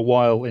playing for a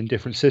while in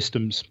different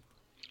systems,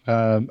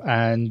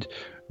 and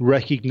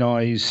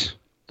recognize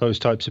those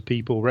types of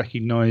people,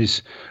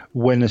 recognize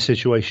when a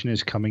situation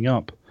is coming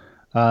up.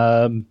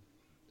 I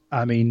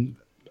mean,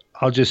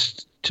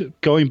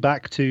 going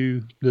back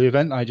to the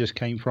event I just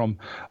came from,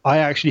 I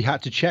actually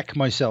had to check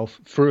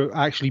myself for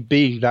actually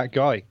being that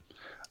guy.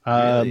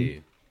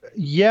 Really?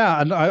 Yeah,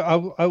 and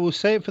I will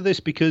say it for this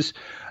because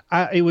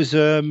it was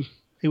the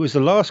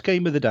last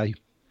game of the day.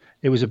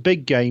 It was a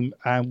big game,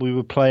 and we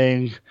were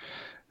playing.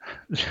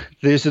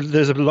 There's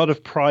a lot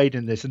of pride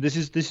in this, and this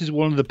is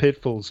one of the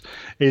pitfalls.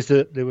 Is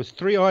that there was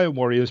 3 Iron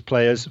Warriors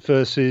players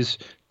versus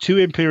 2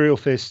 Imperial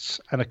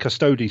Fists and a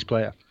Custodes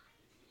player.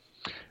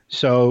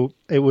 So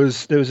there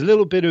was a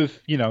little bit of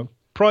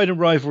pride and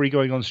rivalry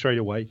going on straight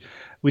away.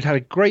 We'd had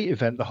a great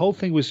event. The whole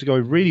thing was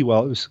going really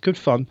well. It was good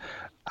fun.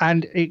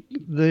 And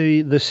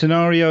the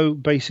scenario,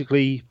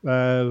 basically,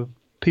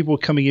 people were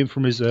coming in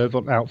from reserve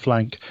on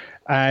outflank,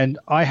 and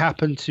I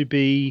happened to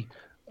be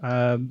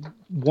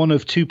one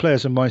of two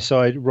players on my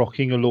side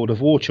rocking a Lord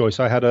of War choice.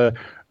 I had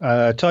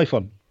a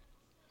Typhon.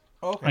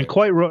 Okay. And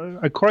quite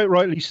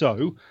rightly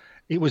so.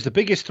 It was the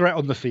biggest threat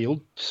on the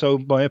field, so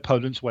my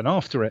opponents went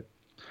after it.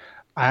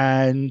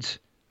 And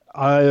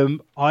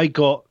I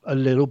got a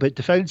little bit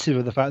defensive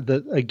of the fact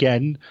that,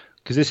 again,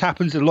 because this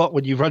happens a lot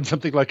when you run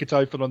something like a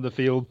Typhon on the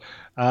field,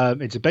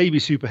 it's a baby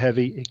super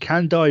heavy. It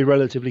can die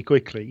relatively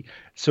quickly,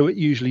 so it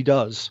usually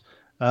does.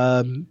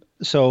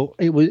 So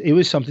it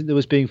was something that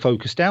was being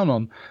focused down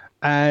on.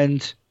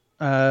 And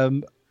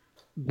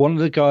one of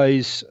the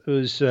guys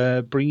was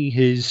bringing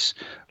his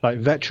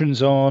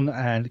veterans on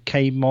and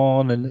came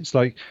on, and it's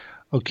like,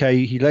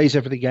 okay, he lays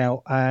everything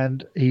out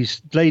and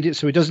he's laid it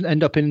so he doesn't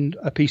end up in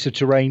a piece of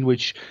terrain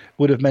which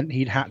would have meant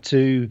he'd had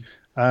to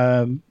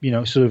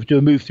sort of do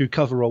a move through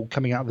cover roll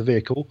coming out of the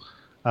vehicle.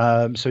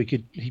 So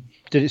he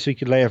did it so he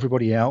could lay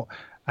everybody out,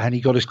 and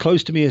he got as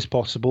close to me as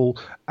possible,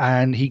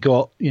 and he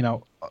got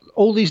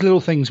all these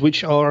little things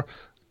which are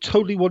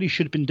totally what he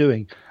should have been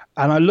doing.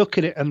 And I look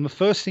at it, and the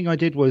first thing I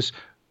did was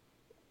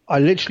I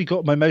literally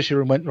got my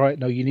measure and went, right,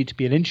 no, you need to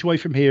be an inch away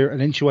from here,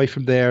 an inch away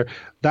from there.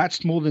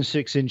 That's more than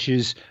 6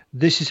 inches.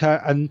 This is how,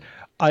 and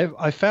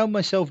I found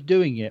myself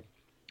doing it.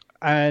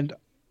 And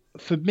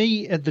for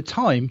me at the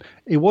time,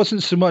 it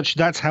wasn't so much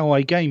that's how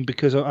I game,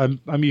 because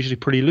I'm usually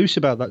pretty loose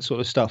about that sort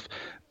of stuff,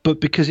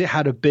 but because it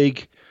had a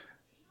big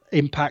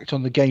impact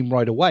on the game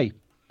right away.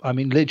 I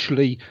mean,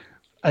 literally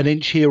an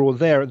inch here or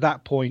there at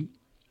that point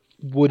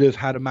would have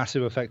had a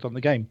massive effect on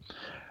the game.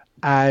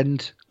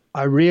 And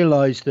I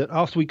realized that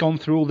after we'd gone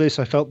through all this,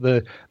 I felt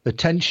the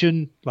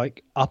tension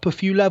up a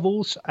few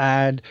levels,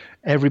 and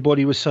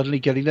everybody was suddenly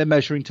getting their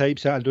measuring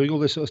tapes out and doing all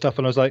this sort of stuff.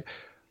 And I was like,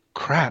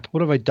 crap,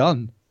 what have I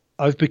done?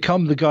 I've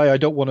become the guy I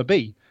don't want to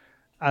be.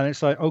 And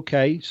it's like,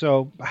 okay,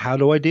 so how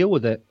do I deal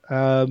with it?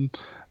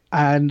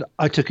 And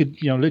I took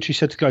it, literally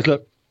said to the guys,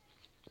 look,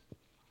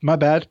 my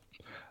bad.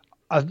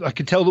 I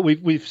can tell that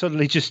we've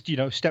suddenly just,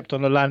 stepped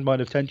on a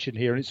landmine of tension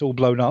here, and it's all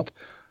blown up.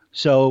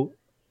 So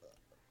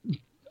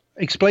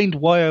explained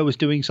why I was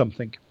doing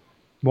something,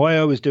 why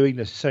I was doing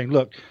this, saying,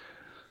 look,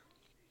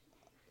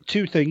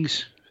 two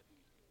things.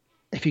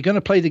 If you're going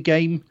to play the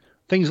game,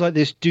 things like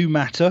this do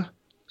matter.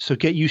 So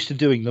get used to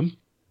doing them,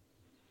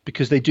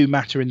 because they do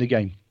matter in the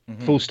game.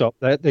 Mm-hmm. Full stop.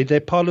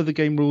 They're part of the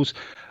game rules.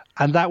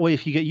 And that way,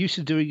 if you get used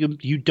to doing them,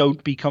 you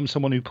don't become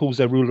someone who pulls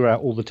their ruler out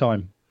all the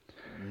time.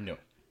 No.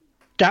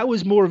 That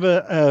was more of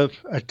a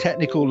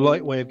technical,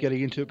 light way of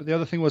getting into it. But the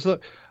other thing was,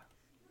 look,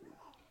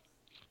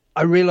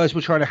 I realize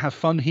we're trying to have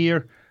fun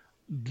here.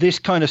 This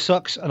kind of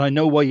sucks, and I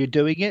know why you're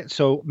doing it.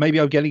 So maybe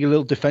I'm getting a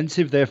little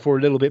defensive, therefore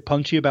a little bit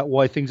punchy about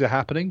why things are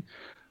happening.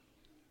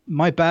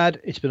 My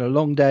bad. It's been a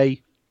long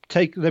day.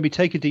 Let me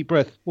take a deep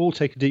breath. All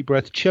take a deep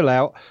breath, chill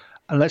out,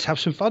 and let's have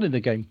some fun in the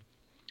game.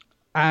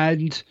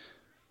 And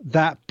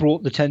that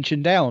brought the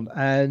tension down,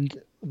 and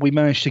we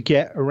managed to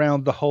get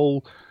around the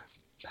whole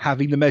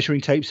having the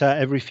measuring tapes out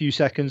every few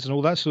seconds and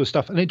all that sort of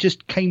stuff. And it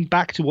just came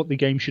back to what the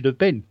game should have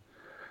been.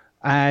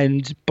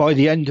 And by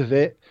the end of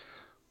it,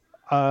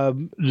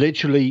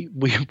 literally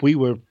we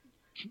were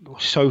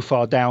so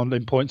far down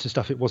in points and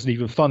stuff, it wasn't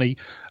even funny.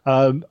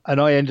 And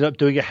I ended up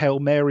doing a Hail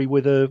Mary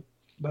with a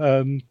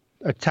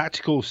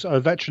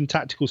veteran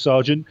tactical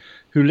sergeant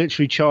who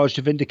literally charged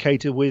a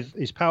Vindicator with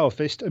his power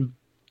fist and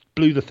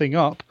blew the thing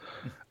up.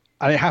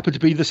 And it happened to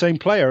be the same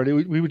player,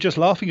 and we were just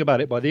laughing about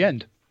it by the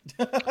end.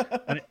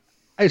 And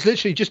it's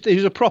literally it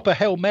was a proper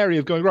Hail Mary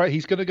of going, right,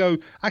 he's going to go,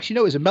 actually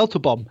no, it's a melter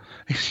bomb.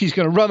 He's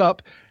going to run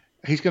up,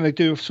 he's going to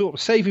do a sort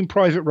of Saving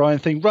Private Ryan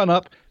thing, run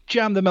up,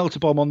 jam the melter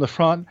bomb on the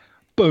front,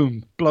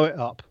 boom, blow it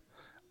up.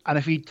 And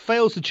if he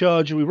fails the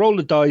charge, we roll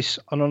the dice,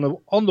 and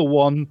on the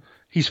one,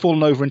 he's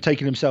fallen over and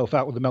taken himself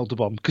out with the melter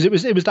bomb, because it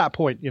was that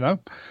point,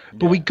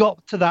 But we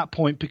got to that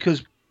point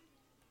because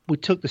we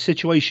took the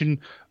situation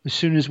as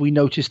soon as we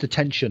noticed the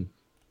tension.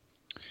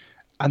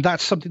 And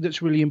that's something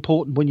that's really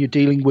important when you're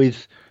dealing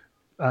with,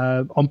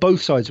 on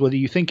both sides, whether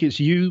you think it's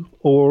you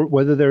or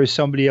whether there is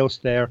somebody else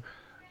there,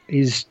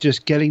 is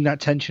just getting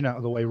that tension out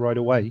of the way right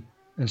away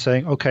and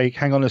saying, okay,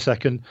 hang on a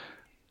second.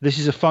 This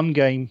is a fun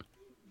game.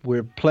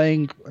 We're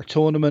playing a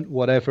tournament,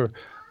 whatever,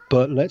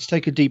 but let's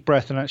take a deep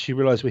breath and actually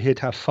realize we're here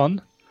to have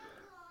fun,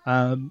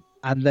 and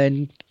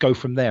then go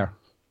from there.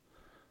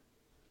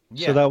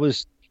 Yeah. So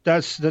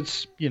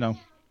that's an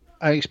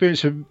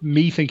experience of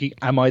me thinking,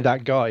 am I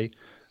that guy?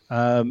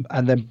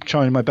 And then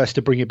trying my best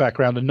to bring it back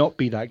around and not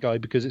be that guy,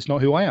 because it's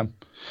not who I am.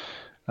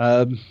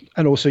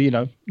 And also,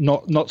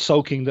 not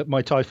sulking that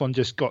my Typhon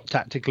just got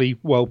tactically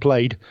well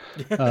played.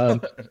 Because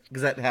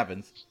that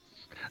happens.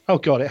 Oh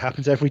God, it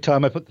happens every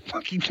time I put the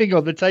fucking thing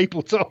on the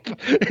tabletop.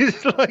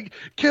 It's like,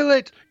 kill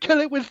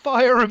it with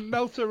fire and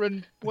melter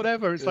and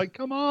whatever. It's like,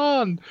 come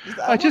on,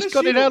 I just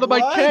got it out of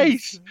my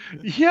case.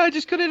 Yeah, I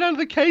just got it out of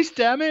the case.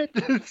 Damn it!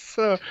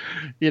 So,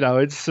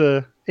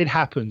 it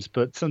happens,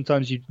 but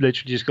sometimes you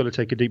literally just got to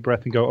take a deep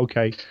breath and go,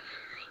 okay,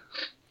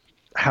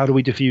 how do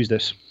we diffuse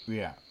this?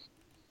 Yeah,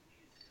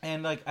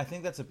 and I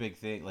think that's a big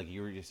thing. Like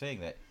you were just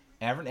saying that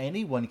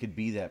anyone could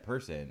be that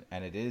person,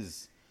 and it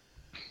is.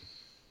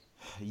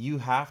 You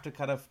have to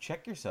kind of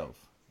check yourself.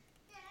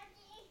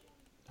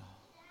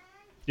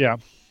 Yeah.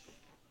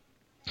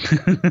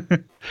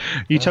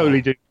 You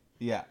totally do.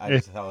 Yeah, I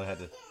just had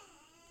to.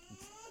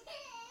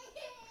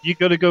 You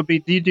got to go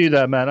beat. You do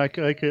that, man. I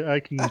can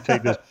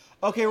take this.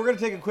 Okay, we're gonna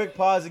take a quick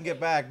pause and get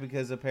back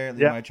because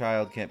apparently Yeah. my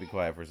child can't be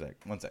quiet for a sec.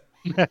 One sec.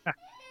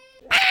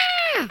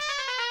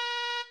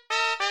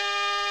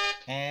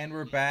 And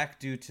we're back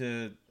due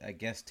to, I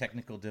guess,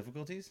 technical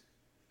difficulties.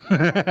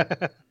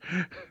 Yeah,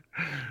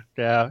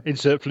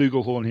 insert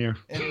flugelhorn here.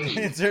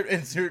 Insert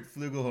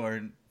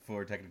flugelhorn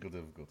for technical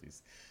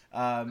difficulties.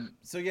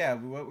 So yeah,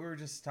 what we were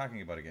just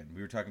talking about again.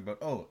 We were talking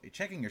about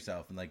checking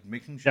yourself and like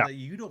making sure that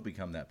you don't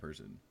become that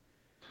person.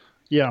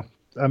 Yeah,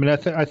 I mean,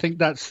 I think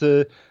that's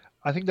the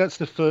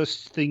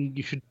first thing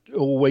you should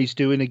always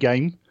do in a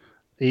game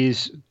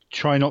is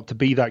try not to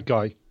be that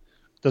guy.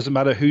 Doesn't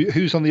matter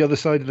who's on the other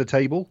side of the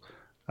table,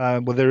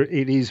 whether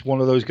it is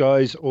one of those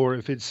guys or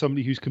if it's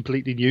somebody who's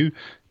completely new.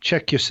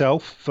 Check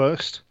yourself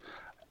first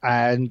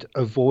and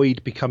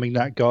avoid becoming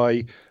that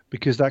guy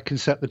because that can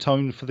set the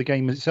tone for the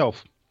game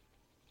itself.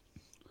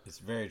 It's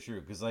very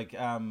true because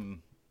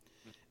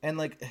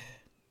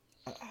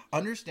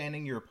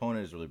understanding your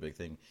opponent is a really big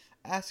thing.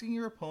 Asking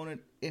your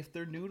opponent if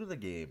they're new to the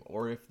game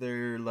or if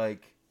they're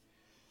like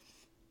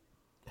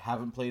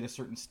haven't played a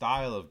certain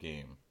style of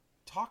game.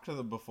 Talk to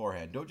them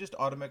beforehand. Don't just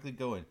automatically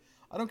go in.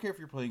 I don't care if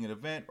you're playing an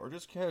event or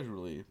just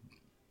casually.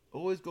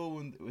 Always go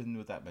in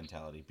with that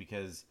mentality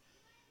because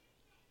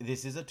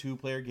this is a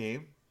 2-player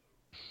game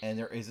and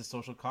there is a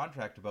social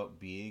contract about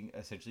being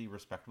essentially a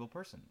respectable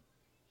person.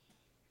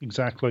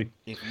 Exactly.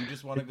 If you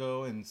just want to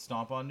go and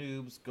stomp on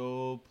noobs,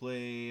 go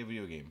play a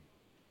video game.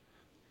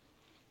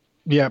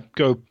 Yeah,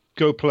 go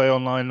play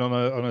online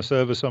on a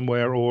server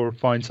somewhere or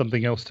find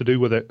something else to do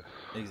with it.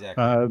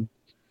 Exactly.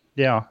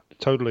 Yeah,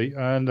 totally.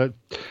 And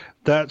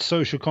that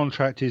social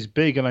contract is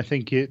big, and I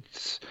think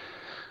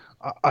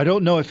I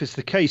don't know if it's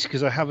the case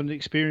because I haven't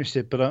experienced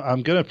it, but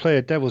I'm going to play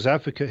a devil's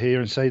advocate here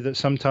and say that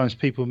sometimes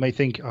people may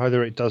think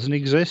either it doesn't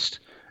exist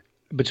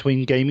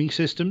between gaming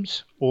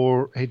systems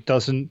or it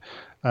doesn't.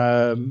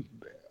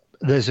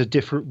 There's a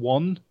different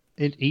one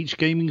in each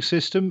gaming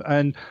system,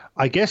 and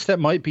I guess that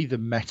might be the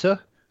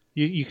meta.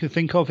 You can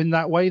think of in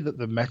that way that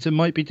the meta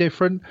might be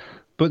different,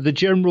 but the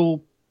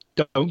general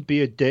don't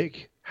be a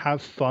dick,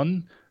 have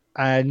fun,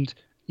 and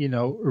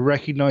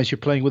recognize you're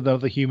playing with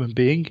another human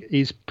being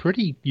is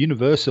pretty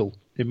universal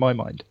in my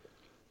mind.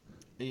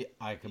 Yeah,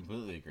 I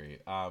completely agree.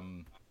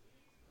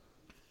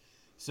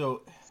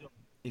 So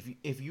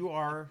if you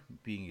are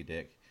being a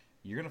dick,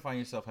 you're gonna find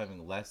yourself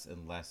having less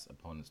and less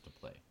opponents to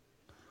play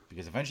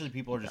because eventually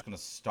people are just gonna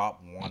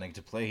stop wanting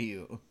to play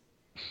you.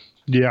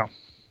 Yeah.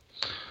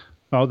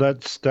 Oh,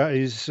 that's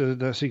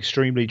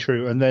extremely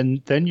true. And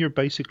then you're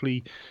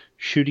basically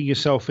shooting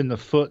yourself in the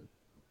foot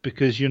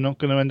because you're not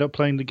going to end up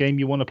playing the game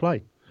you want to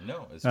play.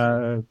 No, it's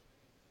true.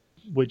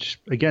 Which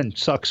again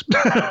sucks.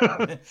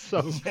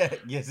 So yeah,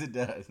 yes, it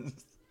does.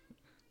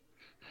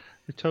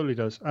 It totally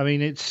does. I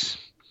mean, it's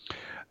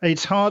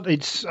hard.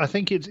 I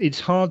think it's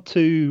hard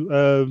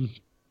to.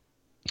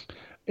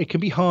 It can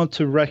be hard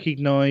to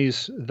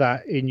recognize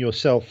that in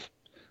yourself.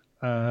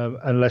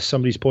 Unless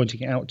somebody's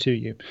pointing it out to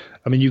you.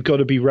 I mean, you've got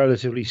to be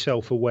relatively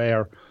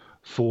self-aware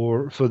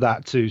for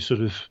that to sort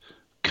of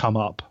come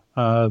up.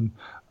 And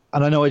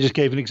I know I just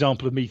gave an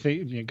example of me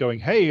going,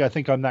 hey, I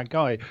think I'm that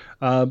guy.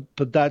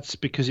 But that's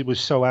because it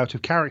was so out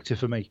of character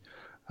for me.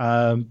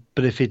 But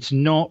if it's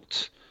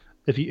not,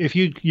 if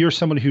you're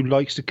someone who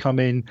likes to come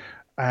in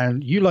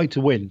and you like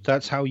to win,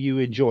 that's how you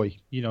enjoy.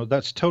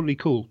 That's totally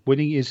cool.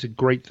 Winning is a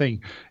great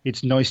thing.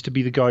 It's nice to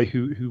be the guy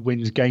who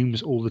wins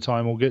games all the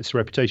time or gets a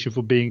reputation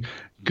for being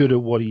good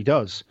at what he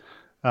does.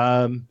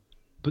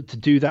 But to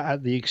do that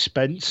at the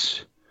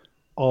expense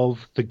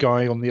of the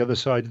guy on the other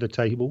side of the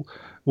table,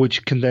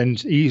 which can then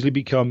easily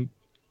become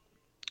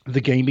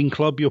the gaming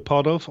club you're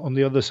part of on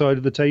the other side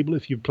of the table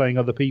if you're playing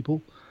other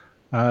people,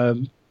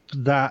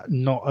 that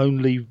not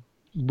only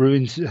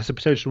has the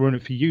potential to ruin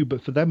it for you,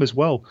 but for them as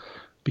well.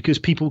 Because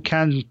people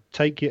can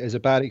take it as a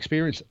bad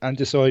experience and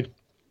decide,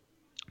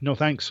 no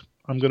thanks,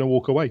 I'm going to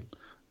walk away.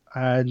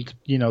 And,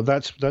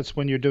 that's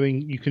when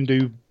you can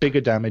do bigger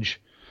damage.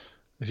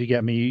 If you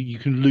get me, you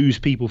can lose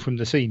people from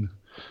the scene,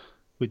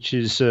 which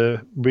is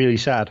really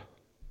sad.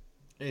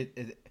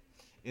 It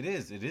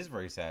is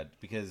very sad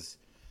because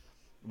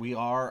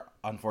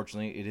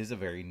unfortunately, it is a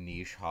very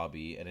niche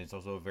hobby and it's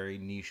also a very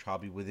niche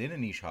hobby within a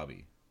niche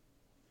hobby.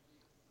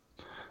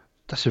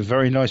 That's a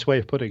very nice way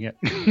of putting it.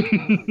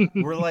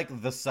 We're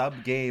like the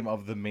sub game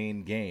of the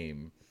main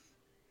game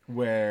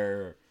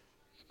where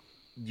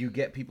you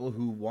get people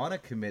who want to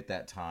commit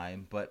that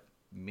time, but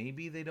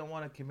maybe they don't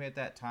want to commit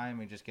that time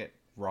and just get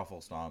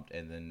ruffle stomped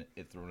and then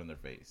it's thrown in their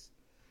face.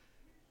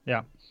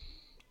 Yeah.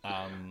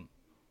 I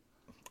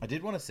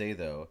did want to say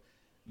though,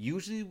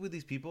 usually with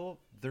these people,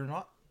 they're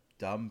not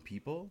dumb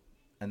people,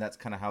 and that's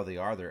kind of how they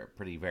are. They're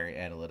very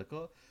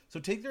analytical. So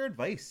take their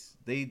advice.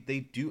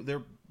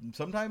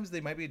 Sometimes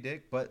they might be a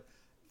dick, but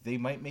they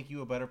might make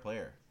you a better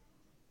player.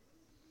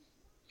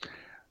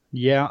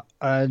 Yeah,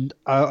 and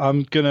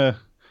I'm gonna,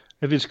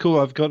 if it's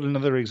cool, I've got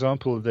another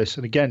example of this,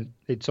 and again,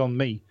 it's on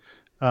me.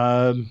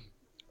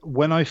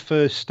 when I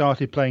first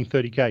started playing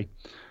 30k,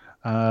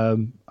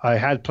 I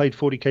had played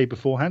 40k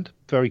beforehand,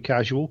 very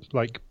casual,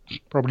 like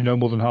probably no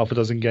more than half a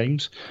dozen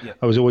games. Yeah.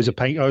 I was always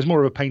I was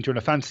more of a painter and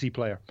a fantasy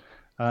player.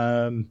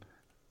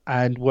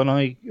 And when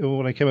I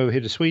came over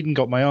here to Sweden,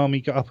 got my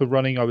army, got up and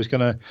running, I was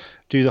going to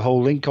do the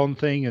whole Lincoln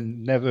thing,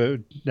 and never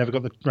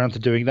got around to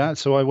doing that.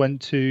 So I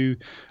went to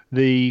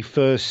the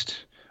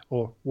first,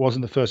 or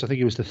wasn't the first, I think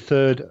it was the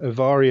third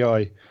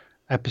Avarii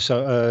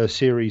episode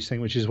series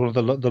thing, which is one of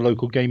the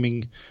local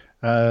gaming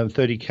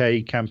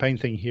 30k campaign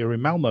thing here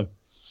in Malmo.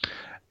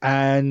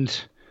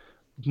 And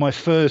my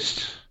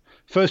first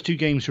two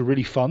games were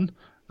really fun.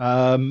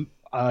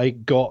 I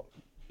got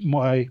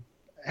my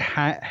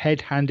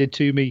head handed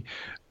to me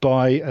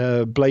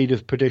by Blade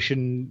of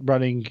Perdition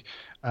running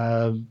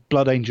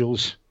Blood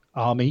Angels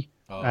army,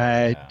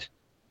 and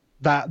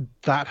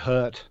that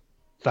hurt.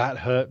 That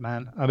hurt,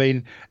 man. I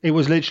mean, it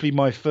was literally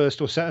my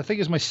first, I think it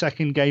was my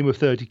second game of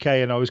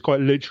 30k, and I was quite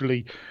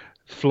literally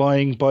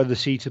flying by the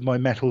seat of my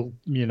metal,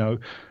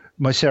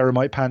 my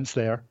ceramite pants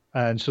there,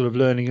 and sort of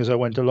learning as I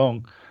went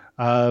along.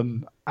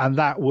 And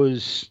that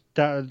was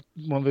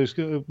one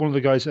of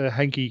the guys,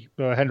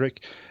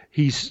 Henrik.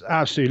 He's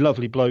absolutely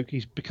lovely bloke.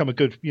 He's become a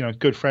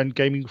good friend,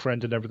 gaming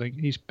friend, and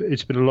everything.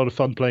 It's been a lot of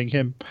fun playing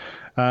him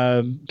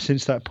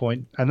since that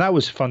point, and that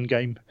was a fun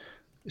game.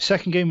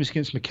 Second game was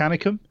against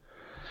Mechanicum,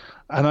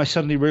 and I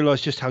suddenly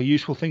realised just how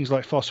useful things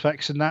like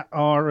Phosphex and that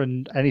are,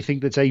 and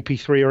anything that's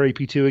AP3 or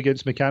AP2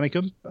 against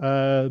Mechanicum.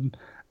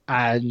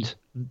 And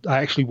I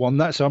actually won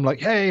that, so I'm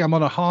like, hey, I'm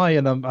on a high,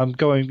 and I'm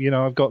going.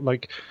 I've got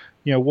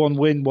one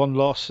win, one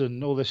loss,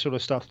 and all this sort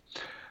of stuff.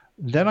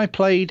 Then I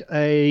played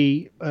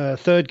a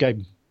third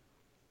game,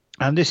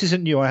 and this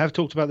isn't new. I have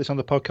talked about this on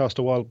the podcast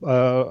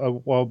a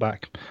while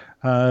back,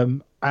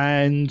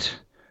 and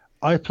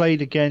I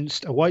played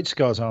against a White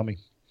Scars army,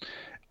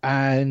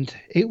 and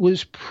it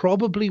was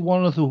probably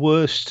one of the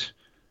worst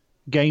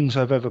games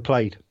I've ever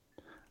played,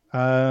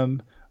 for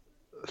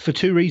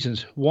two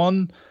reasons.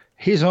 One,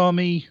 his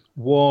army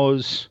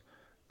was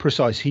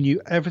precise. He knew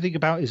everything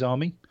about his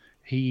army.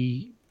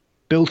 He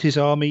built his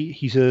army.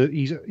 He's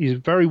a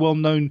very well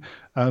known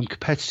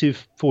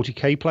competitive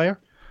 40k player,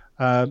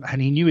 and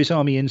he knew his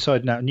army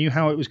inside and out. Knew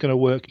how it was going to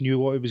work. Knew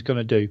what it was going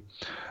to do,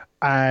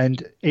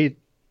 and it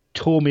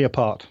tore me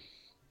apart.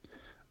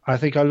 I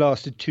think I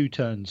lasted 2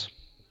 turns.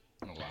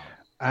 Oh, wow.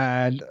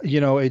 And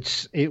I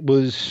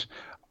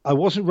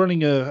wasn't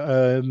running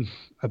a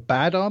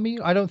bad army.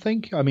 I don't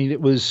think. I mean, I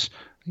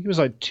think it was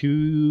like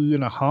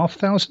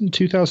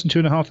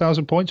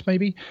 2,500 points,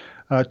 maybe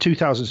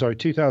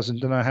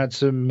 2,000. And I had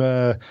some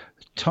a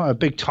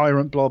big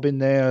tyrant blob in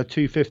there,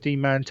 2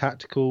 15-man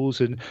tacticals,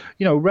 and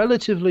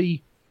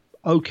relatively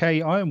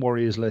okay Iron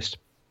Warriors list.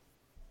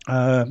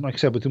 Like I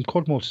said, with them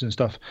quad mortars and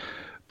stuff.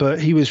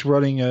 But he was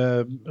running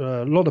a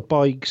lot of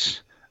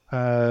bikes,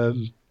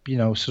 javelin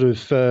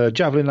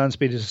land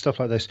speeders and stuff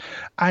like this,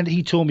 and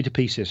he tore me to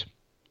pieces.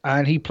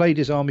 And he played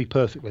his army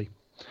perfectly.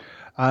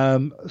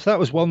 So that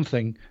was one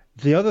thing.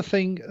 The other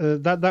thing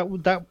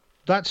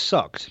that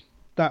sucked.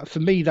 That for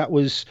me,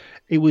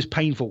 it was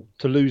painful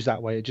to lose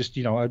that way. It just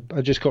I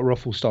just got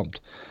ruffle stomped.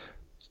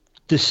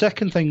 The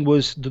second thing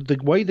was the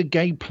way the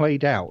game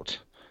played out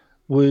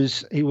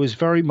was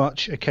very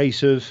much a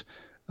case of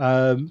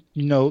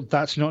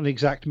that's not an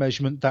exact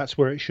measurement. That's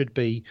where it should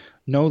be.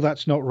 No,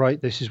 that's not right.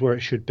 This is where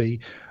it should be.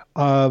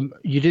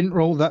 You didn't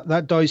roll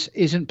that dice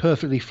isn't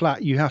perfectly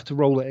flat. You have to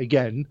roll it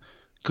again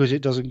because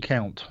it doesn't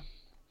count.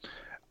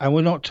 And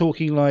we're not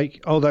talking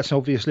like, oh, that's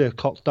obviously a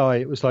cot die.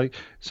 It was like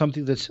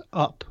something that's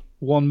up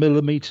 1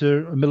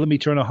 millimeter, 1.5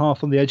 millimeters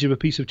on the edge of a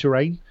piece of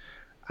terrain.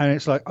 And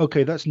it's like,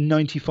 okay, that's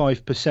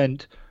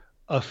 95%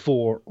 a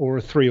 4 or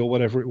a 3 or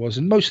whatever it was.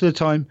 And most of the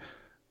time,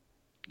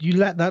 you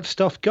let that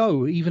stuff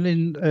go, even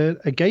in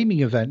a gaming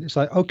event. It's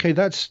like, okay,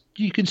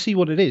 you can see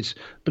what it is.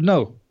 But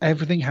no,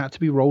 everything had to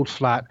be rolled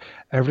flat.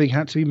 Everything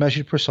had to be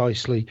measured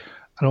precisely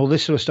and all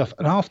this sort of stuff.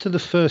 And after the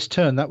first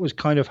turn, that was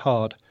kind of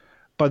hard.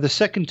 By the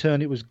second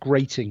turn, it was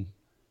grating.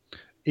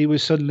 It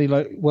was suddenly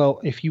like, well,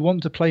 if you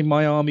want to play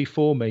my army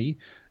for me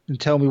and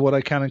tell me what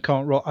I can and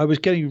can't roll, I was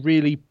getting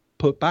really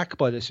put back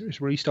by this. It was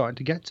really starting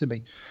to get to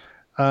me.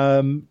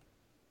 And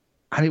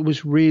it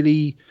was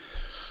really,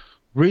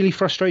 really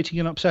frustrating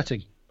and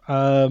upsetting.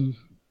 And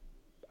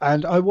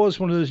I was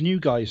one of those new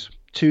guys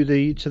to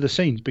the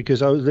scene because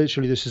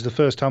this is the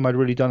first time I'd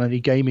really done any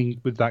gaming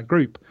with that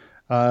group.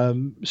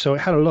 So it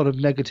had a lot of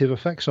negative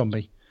effects on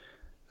me.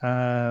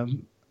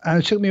 And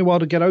it took me a while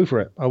to get over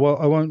it. I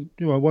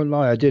won't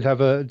lie. I did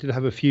have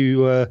a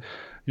few,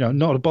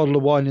 not a bottle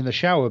of wine in the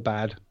shower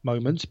bad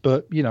moments,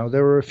 but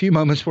there were a few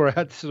moments where I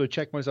had to sort of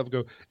check myself and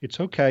go,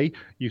 it's okay.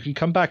 You can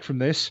come back from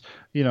this,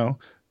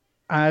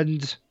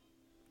 and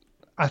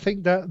I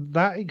think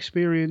that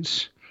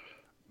experience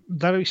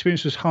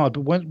was hard.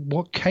 But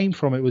what came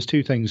from it was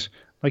two things.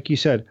 Like you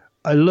said,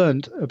 I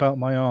learned about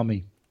my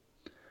army.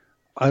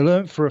 I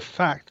learned for a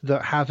fact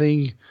that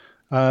having,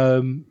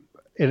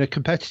 in a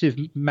competitive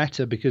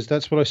meta, because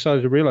that's what I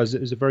started to realize, that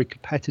it was a very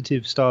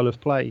competitive style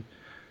of play,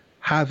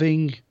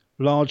 having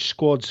large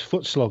squads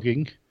foot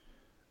slogging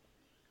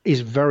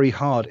is very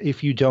hard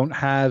if you don't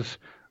have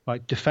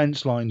like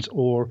defense lines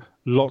or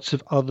lots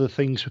of other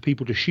things for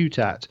people to shoot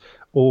at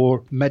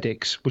or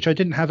medics, which I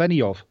didn't have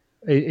any of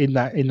in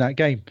that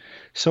game.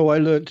 So I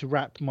learned to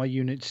wrap my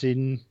units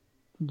in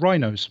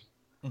rhinos.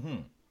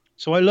 Mm-hmm.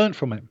 So I learned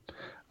from it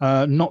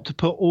not to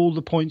put all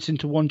the points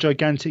into one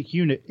gigantic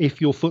unit if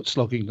you're foot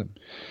slogging them.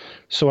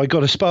 So I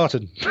got a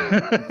Spartan.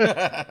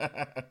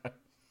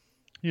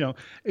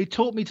 It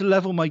taught me to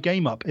level my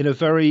game up in a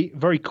very,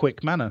 very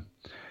quick manner.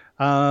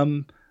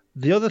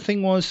 The other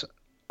thing was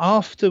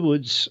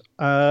afterwards,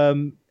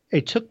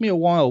 it took me a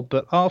while,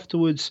 but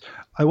afterwards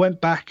I went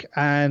back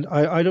and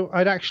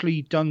I'd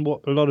actually done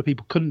what a lot of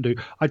people couldn't do.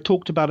 I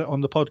talked about it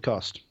on the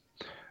podcast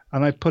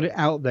and I put it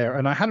out there,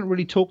 and I hadn't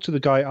really talked to the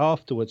guy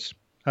afterwards.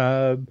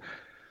 And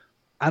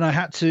I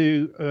had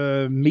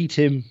to meet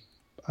him,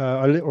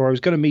 I was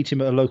going to meet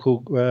him at a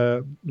local,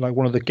 like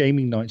one of the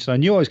gaming nights. And I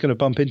knew I was going to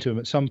bump into him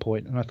at some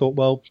point. And I thought,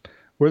 well,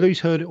 whether he's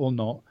heard it or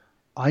not,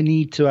 I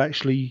need to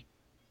actually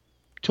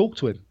talk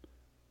to him.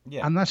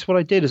 Yeah. And that's what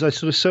I did. Is I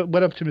sort of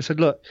went up to him and said,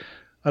 "Look,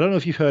 I don't know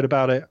if you've heard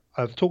about it.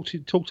 I've talked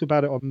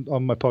about it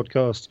on my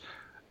podcast.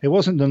 It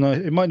wasn't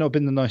it might not have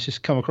been the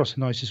nicest, come across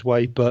the nicest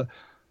way, but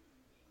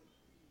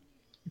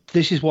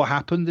this is what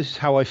happened. This is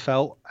how I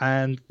felt,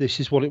 and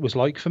this is what it was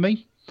like for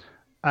me."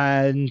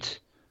 And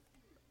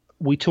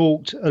we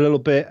talked a little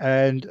bit,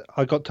 and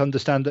I got to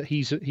understand that he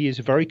is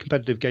a very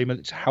competitive gamer.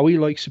 It's how he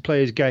likes to play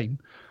his game.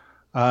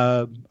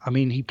 I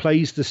mean, he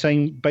plays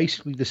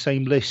basically the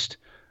same list.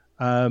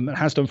 And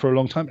has done for a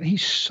long time. And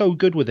he's so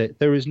good with it.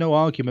 There is no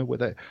argument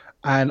with it.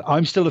 And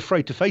I'm still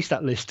afraid to face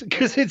that list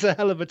because it's a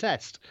hell of a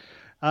test.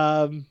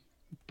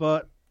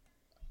 But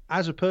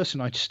as a person,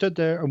 I stood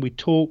there and we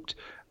talked,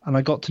 and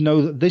I got to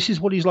know that this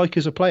is what he's like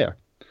as a player.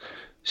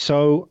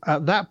 So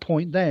at that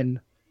point then,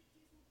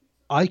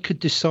 I could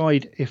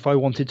decide if I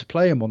wanted to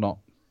play him or not,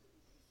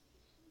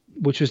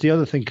 which was the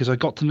other thing, because I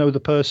got to know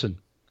the person.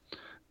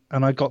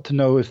 And I got to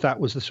know if that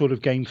was the sort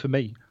of game for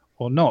me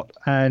or not.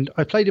 And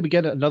I played him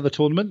again at another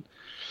tournament,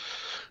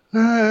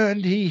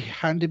 and he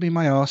handed me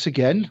my arse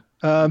again.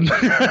 I'd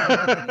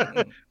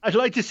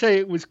like to say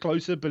it was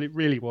closer, but it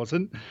really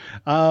wasn't.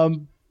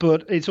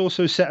 But it's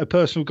also set a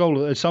personal goal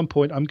that at some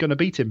point I'm going to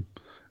beat him.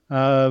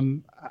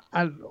 And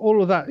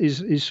all of that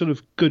is sort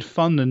of good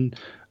fun. And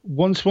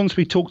once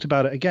we talked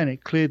about it again,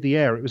 it cleared the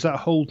air. It was that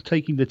whole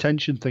taking the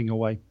tension thing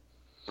away.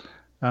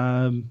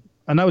 And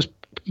that was a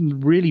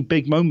really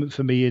big moment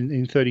for me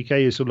in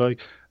 30K, is sort of like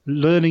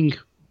learning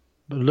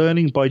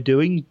by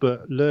doing,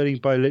 but learning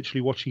by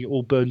literally watching it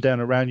all burn down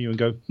around you and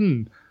go,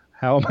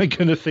 how am I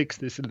going to fix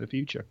this in the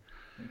future?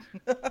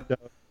 So,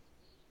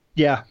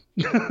 yeah,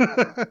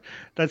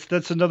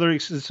 that's another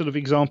sort of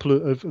example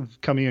of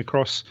coming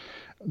across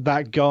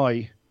that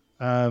guy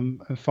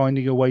and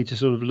finding a way to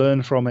sort of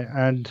learn from it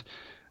and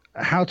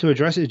how to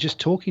address it. Just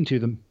talking to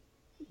them,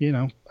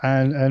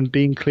 and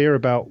being clear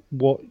about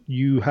what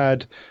you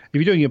had. If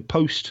you're doing a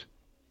post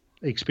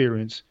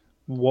experience,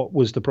 what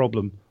was the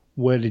problem?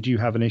 Where did you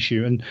have an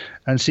issue,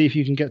 and see if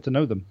you can get to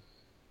know them.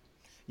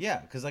 Yeah,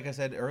 because like I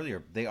said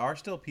earlier, they are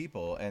still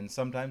people, and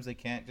sometimes they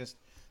can't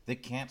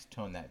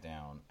tone that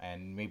down,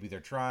 and maybe they're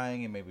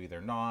trying and maybe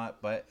they're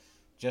not, but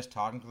just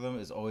talking to them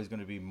is always going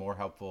to be more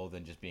helpful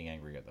than just being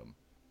angry at them.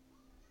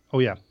 Oh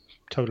yeah,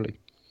 totally.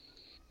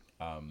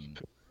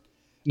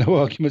 No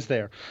arguments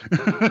there.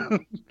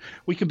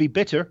 We can be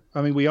bitter.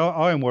 I mean, we are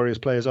Iron Warriors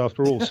players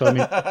after all, so I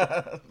mean,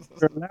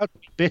 we're allowed to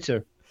be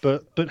bitter.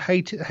 But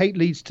hate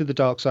leads to the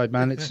dark side,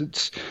 man.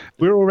 It's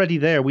we're already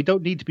there. We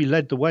don't need to be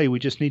led the way. We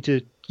just need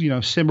to,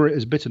 simmer it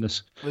as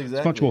bitterness. Exactly.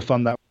 It's much more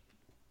fun that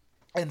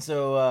way. And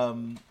so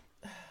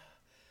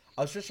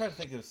I was just trying to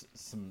think of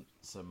some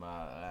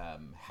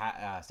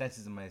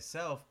stances in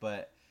myself,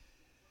 but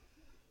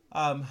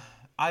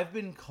I've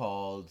been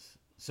called.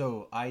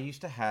 So I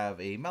used to have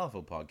a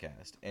Malifaux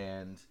podcast,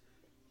 and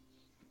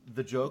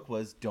the joke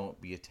was "Don't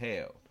be a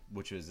Teo,"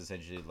 which was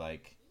essentially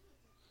like,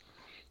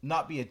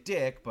 not be a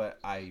dick, but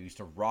I used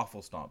to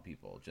raffle stomp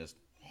people just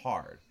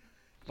hard.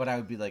 But I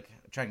would be like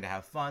trying to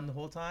have fun the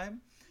whole time.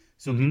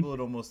 So people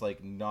would almost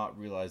like not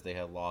realize they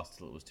had lost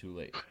till it was too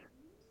late.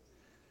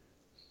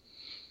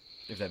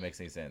 If that makes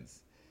any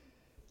sense.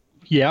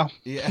 Yeah.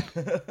 Yeah.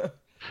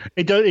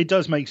 It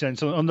does make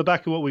sense. On the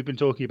back of what we've been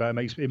talking about,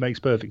 it makes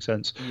perfect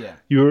sense. Yeah.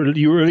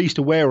 You're at least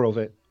aware of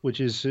it,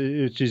 which is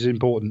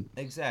important.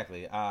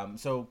 Exactly.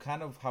 So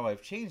kind of how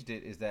I've changed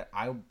it is that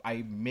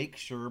I make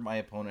sure my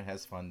opponent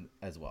has fun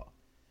as well.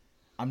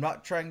 I'm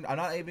not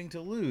aiming to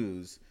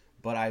lose,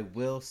 but I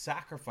will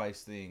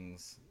sacrifice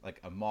things like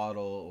a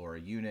model or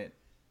a unit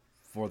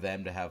for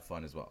them to have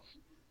fun as well.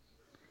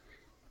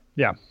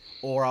 Yeah.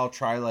 Or I'll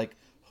try like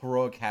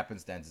heroic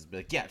happenstances. Be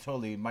like, yeah,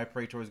 totally. My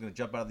Praetor is going to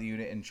jump out of the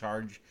unit and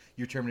charge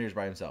your Terminators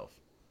by himself.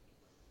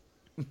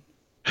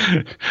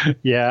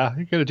 Yeah,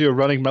 you're going to do a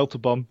running melter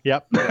bomb.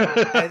 Yep.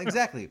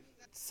 Exactly.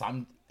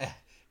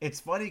 It's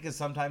funny because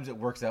sometimes it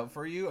works out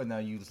for you, and now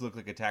you just look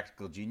like a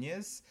tactical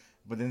genius.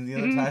 but then the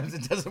other times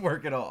it doesn't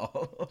work at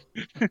all.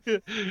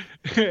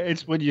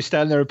 It's when you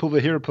stand there and pull the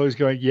hero pose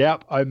going,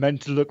 yep, I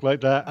meant to look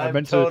like that. I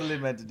totally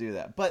meant to do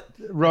that. But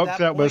rock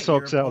that my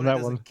socks out on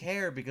that one. Doesn't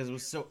care because it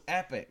was so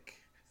epic.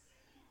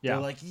 Yeah.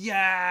 They're like,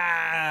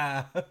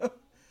 yeah.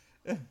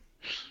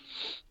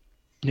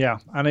 Yeah,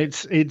 and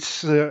it's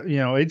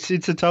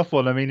a tough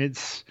one. I mean,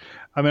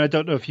 I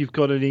don't know if you've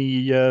got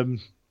any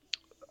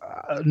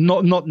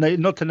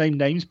not to name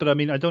names, but I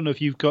mean, I don't know if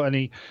you've got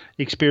any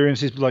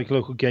experiences with like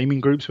local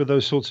gaming groups where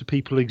those sorts of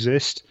people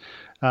exist,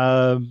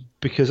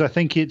 because I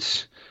think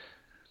it's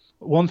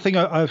one thing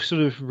I've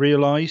sort of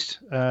realized.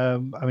 I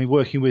mean,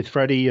 working with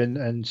Freddie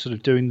and sort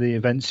of doing the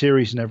event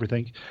series and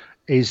everything,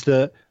 is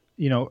that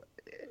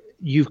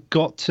you've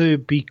got to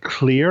be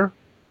clear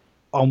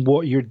on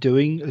what you're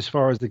doing as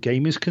far as the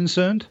game is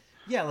concerned.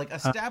 Yeah, like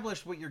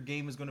establish what your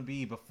game is going to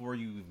be before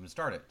you even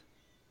start it.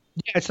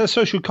 Yeah, it's a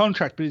social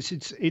contract, but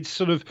it's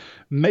sort of,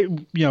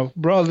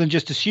 rather than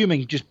just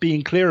assuming, just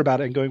being clear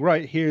about it and going,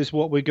 right, here's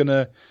what we're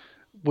gonna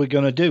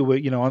do.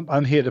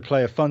 I'm here to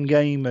play a fun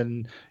game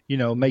and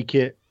make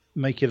it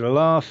a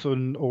laugh,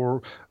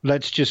 or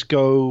let's just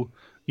go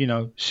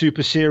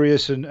super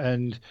serious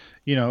and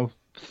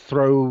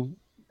throw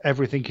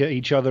everything at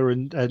each other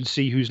and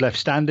see who's left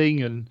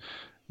standing and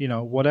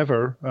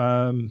whatever.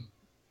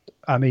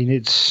 I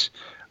mean,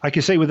 I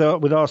can say with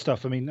our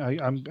stuff. I mean,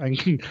 I'm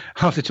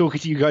after talking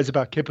to you guys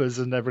about kippers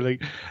and everything,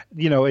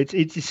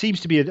 it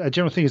seems to be a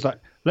general thing is like,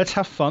 let's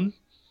have fun.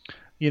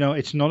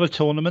 It's not a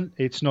tournament.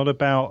 It's not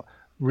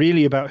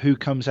really about who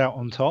comes out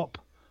on top.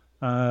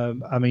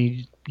 I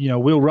mean,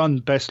 we'll run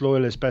best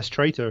loyalist, best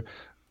traitor,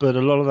 but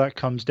a lot of that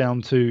comes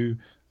down to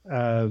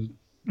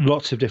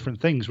lots of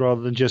different things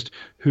rather than just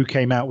who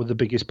came out with the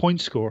biggest point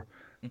score.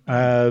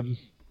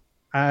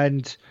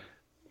 And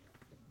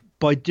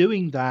by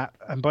doing that,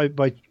 and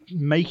by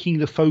making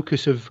the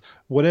focus of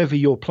whatever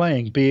you're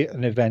playing, be it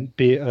an event,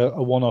 be it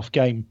a one-off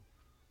game,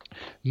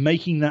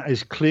 making that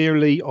as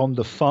clearly on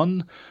the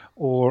fun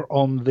or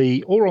on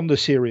the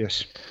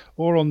serious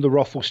or on the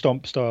ruffle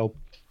stomp style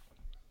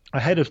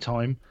ahead of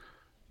time,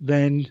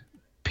 then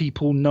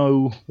people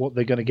know what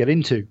they're going to get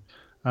into,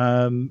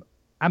 and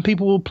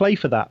people will play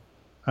for that.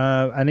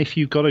 And if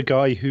you've got a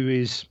guy who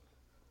is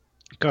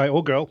guy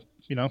or girl,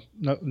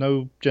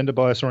 no gender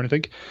bias or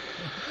anything.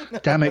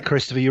 Damn it,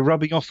 Christopher, you're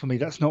rubbing off on me.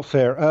 That's not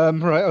fair.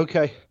 Right,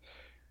 okay.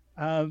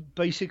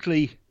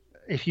 Basically,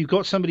 if you've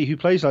got somebody who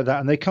plays like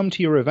that and they come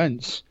to your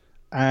events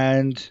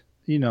and,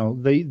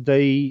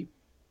 they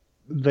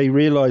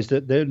realize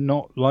that they're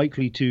not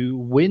likely to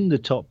win the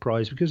top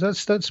prize, because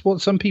that's what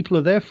some people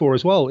are there for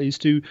as well, is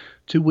to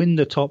win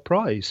the top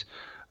prize.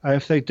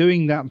 If they're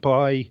doing that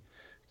by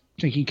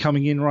thinking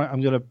coming in, right,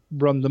 I'm going to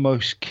run the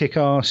most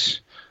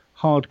kick-ass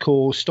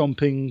hardcore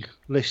stomping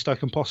list I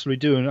can possibly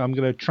do, and I'm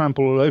going to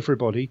trample all over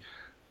everybody.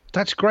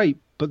 That's great,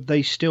 but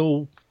there's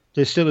still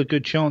a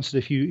good chance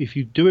that if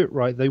you do it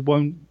right, it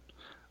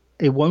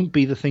won't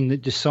be the thing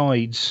that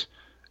decides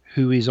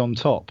who is on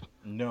top.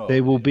 No,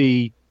 there will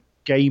be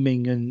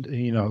gaming and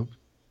not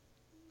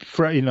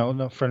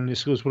friendly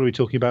schools. What are we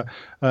talking about?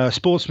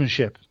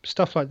 Sportsmanship,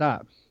 stuff like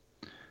that,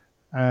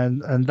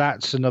 and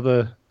that's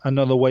another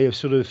way of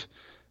sort of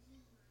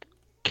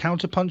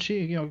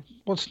counterpunching.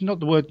 What's not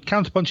the word?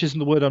 Counterpunch isn't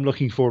the word I'm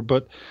looking for,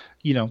 but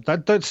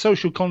that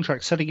social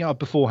contract, setting it up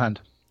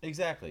beforehand.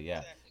 Exactly.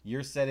 Yeah,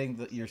 you're setting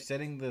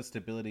the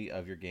stability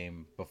of your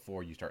game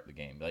before you start the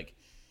game. Like,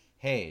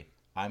 hey,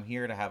 I'm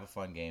here to have a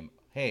fun game.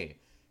 Hey,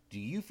 do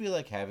you feel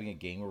like having a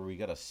game where we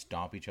got to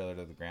stomp each other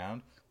to the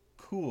ground?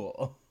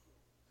 Cool.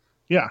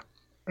 Yeah,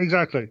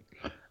 exactly.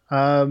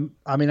 I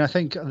mean, I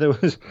think there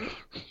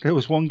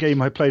was one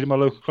game I played in my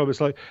local club. It's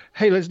like,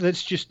 hey,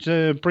 let's just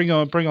bring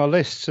our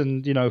lists,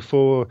 and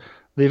for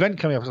the event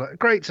coming up, I was like,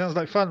 great, sounds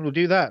like fun. We'll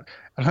do that.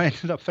 And I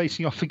ended up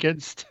facing off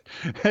against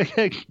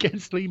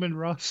Lehman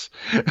Russ.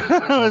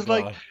 I was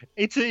like,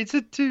 it's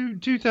a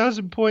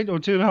 2,000 point or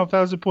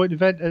 2,500 point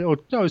event, or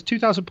no, it's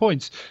 2,000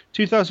 points.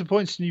 2,000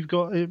 points, and you've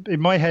got, in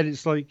my head,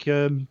 it's like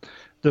the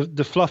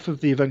fluff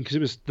of the event, because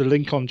it was the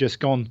Lincoln just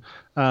gone.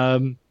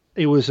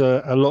 It was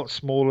a lot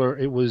smaller.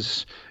 It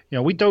was,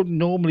 we don't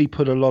normally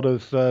put a lot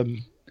of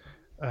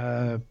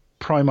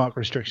Primark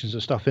restrictions or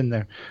stuff in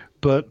there,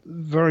 but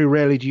very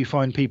rarely do you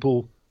find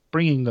people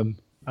bringing them,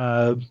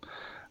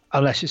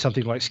 unless it's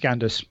something like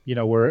Scandus,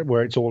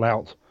 where it's all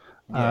out.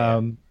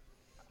 Yeah.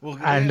 Well,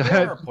 and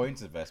there are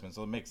points investments,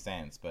 so it makes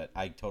sense. But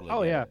I totally.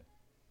 Oh yeah. It.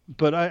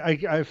 But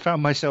I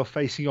found myself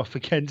facing off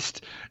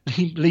against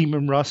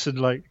Lehman Russ and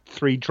like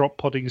 3 drop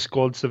podding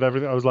squads of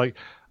everything. I was like,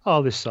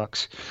 oh, this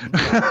sucks.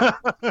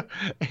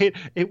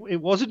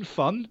 It wasn't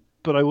fun,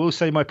 but I will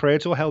say my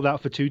Praetor held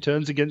out for 2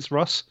 turns against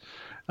Russ.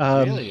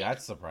 Really?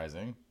 That's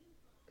surprising.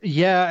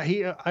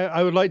 Yeah,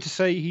 I would like to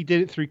say he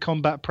did it through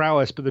combat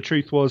prowess, but the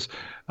truth was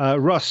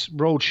Russ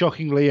rolled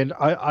shockingly, and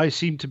I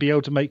seemed to be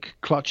able to make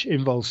clutch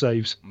invul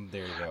saves.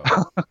 There you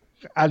go.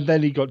 And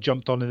then he got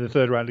jumped on in the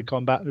 3rd round of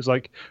combat. It was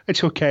like,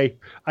 it's okay.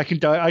 I can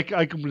die.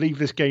 I can leave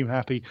this game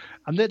happy.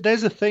 And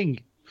there's a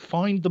thing.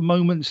 Find the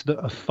moments that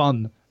are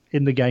fun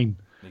in the game.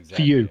 Exactly.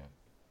 For you.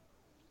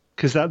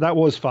 because that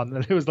was fun,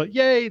 and it was like,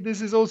 yay,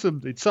 this is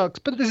awesome. It sucks,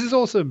 but this is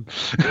awesome.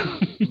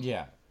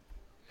 Yeah.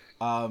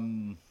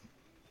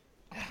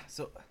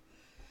 So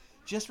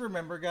just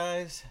remember,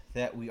 guys,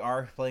 that we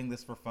are playing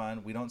this for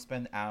fun. We don't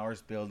spend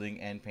hours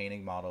building and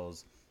painting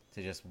models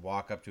to just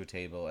walk up to a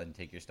table and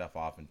take your stuff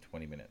off in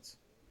 20 minutes.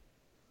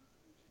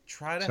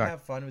 Try to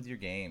have fun with your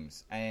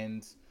games.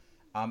 And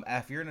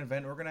if you're an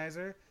event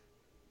organizer,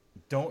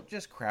 don't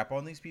just crap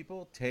on these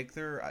people. Take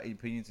their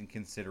opinions in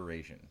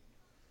consideration.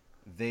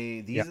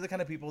 These are the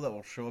kind of people that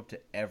will show up to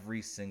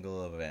every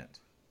single event.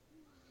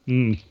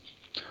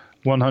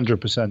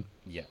 100%.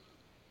 Yeah.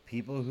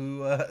 People who,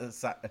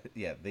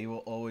 they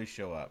will always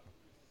show up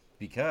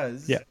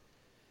because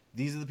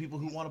these are the people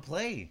who want to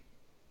play.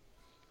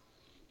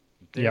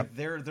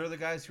 They're the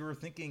guys who are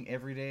thinking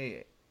every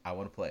day, I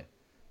want to play.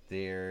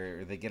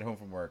 They get home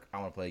from work, I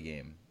want to play a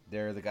game.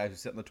 They're the guys who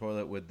sit in the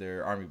toilet with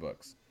their army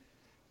books,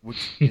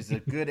 which is a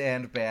good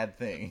and bad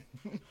thing.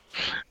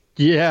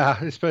 Yeah,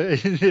 it's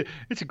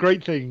a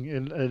great thing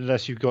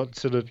unless you've got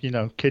sort of,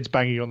 kids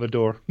banging on the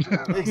door.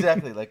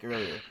 Exactly, like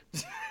earlier.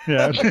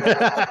 Yeah.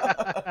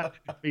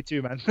 Me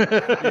too, man.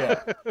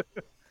 Yeah.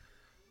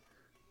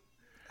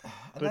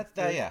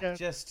 And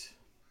just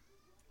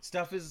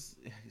stuff is,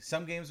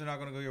 some games are not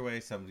going to go your way,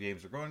 some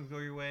games are going to go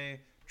your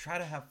way. Try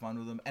to have fun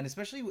with them, and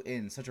especially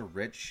in such a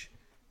rich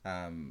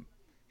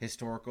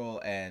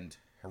historical and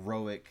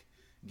heroic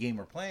game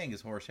we're playing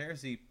as Horus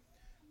Heresy.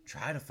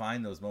 Try to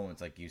find those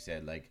moments, like you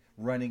said, like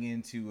running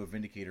into a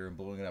Vindicator and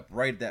blowing it up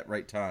right at that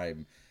right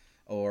time,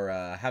 or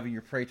having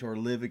your Praetor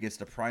live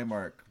against a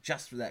Primarch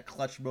just for that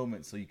clutch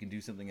moment so you can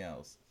do something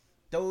else.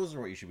 Those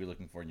are what you should be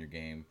looking for in your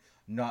game,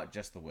 not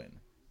just the win.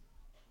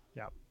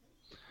 Yeah,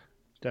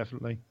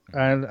 definitely.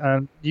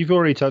 And you've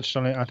already touched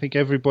on it. I think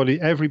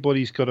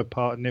everybody's got a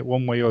part in it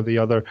one way or the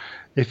other.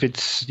 If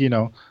it's,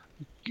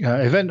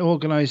 event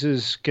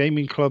organizers,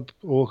 gaming club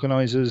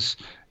organizers,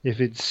 if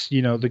it's,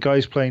 the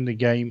guys playing the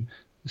game,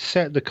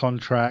 set the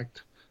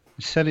contract,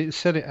 set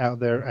it out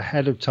there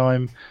ahead of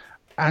time,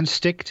 and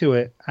stick to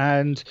it,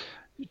 and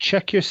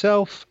check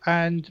yourself,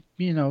 and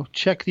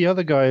check the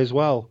other guy as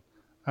well.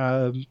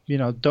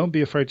 Don't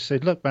be afraid to say,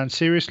 look, man,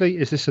 seriously,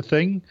 is this a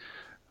thing?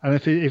 And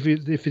if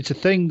it's a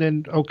thing,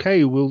 then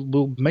okay,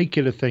 we'll make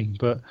it a thing.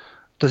 But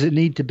does it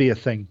need to be a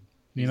thing?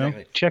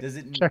 Exactly. Check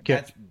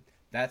it.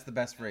 That's the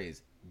best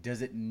phrase.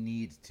 Does it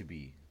need to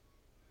be?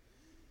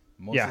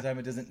 Most of the time,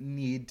 it doesn't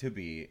need to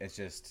be. It's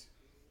just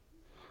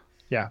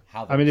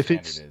how the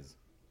standard is.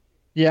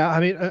 Yeah, I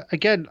mean,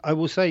 again, I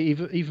will say,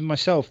 even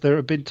myself, there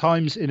have been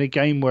times in a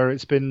game where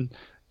it's been,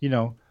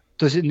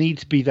 does it need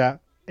to be that?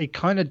 It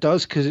kind of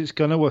does, because it's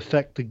going to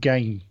affect the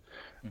game.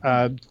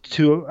 And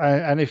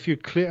if you're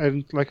clear,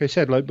 and like I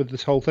said, like with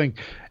this whole thing,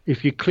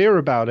 if you're clear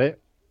about it,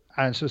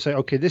 and so say,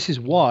 okay, this is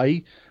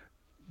why,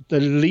 the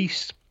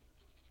least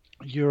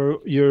you're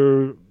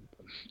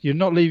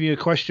not leaving a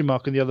question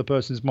mark in the other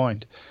person's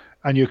mind,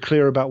 and you're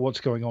clear about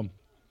what's going on.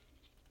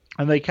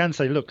 And they can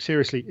say, look,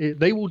 seriously,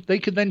 they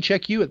could then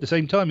check you at the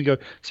same time and go,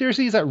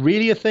 seriously, is that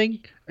really a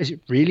thing? Is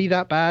it really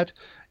that bad?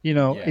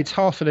 It's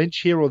half an inch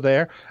here or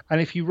there.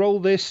 And if you roll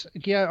this,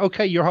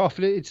 okay, you're half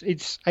an inch.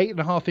 It's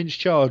 8.5 inch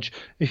charge.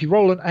 If you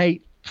roll an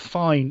 8,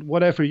 fine,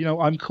 whatever,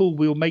 I'm cool.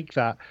 We'll make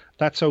that.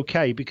 That's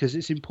okay, because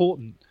it's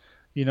important.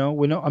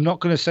 I'm not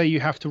going to say you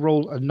have to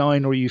roll a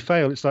 9 or you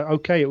fail. It's like,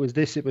 okay, it was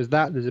this, it was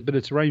that. There's a bit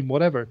of terrain,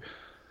 whatever.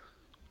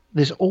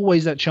 There's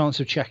always that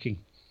chance of checking.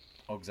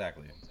 Oh,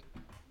 exactly.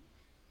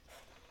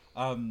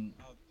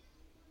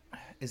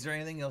 Is there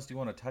anything else you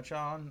want to touch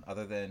on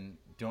other than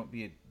don't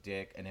be a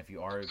dick, and if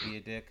you are be a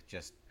dick,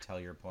 just tell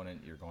your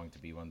opponent you're going to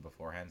be one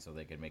beforehand so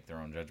they can make their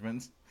own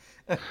judgments?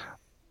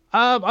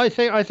 I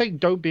think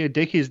don't be a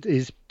dick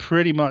is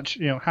pretty much,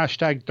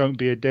 hashtag don't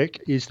be a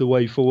dick is the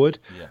way forward.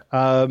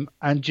 Yeah.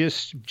 And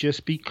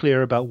just be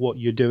clear about what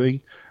you're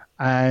doing,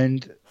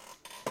 and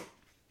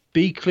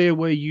be clear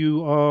where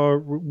you are,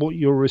 what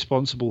you're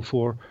responsible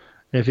for.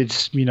 If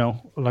it's,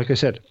 like I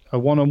said, a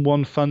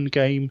one-on-one fun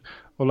game,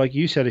 or like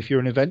you said, if you're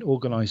an event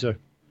organizer,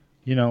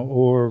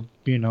 or,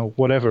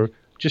 whatever,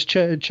 just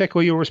check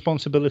where your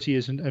responsibility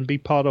is and be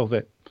part of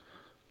it,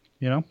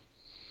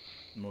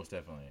 Most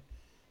definitely.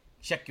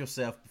 Check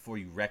yourself before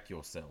you wreck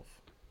yourself.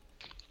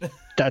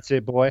 That's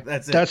it, boy.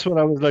 That's what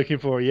I was looking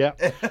for. Yeah.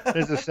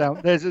 There's a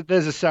sound. There's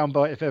a sound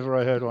bite if ever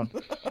I heard one.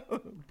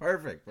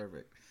 Perfect.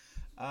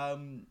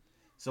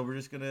 So we're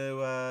just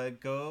gonna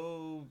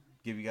go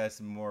give you guys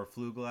some more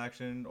Flugel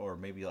action, or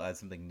maybe I'll add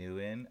something new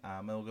in,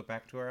 and we'll go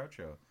back to our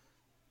outro.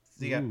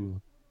 See ya.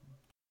 Ooh.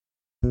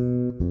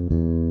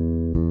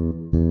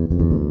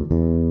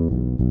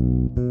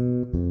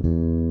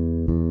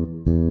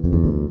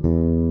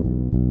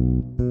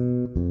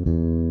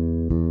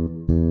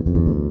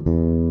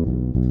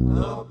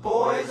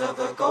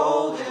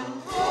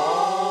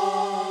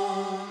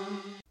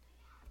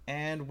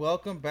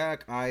 Welcome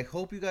back. I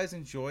hope you guys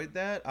enjoyed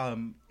that.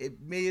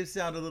 It may have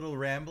sounded a little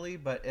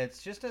rambly, but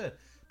it's just a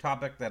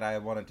topic that I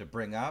wanted to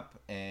bring up,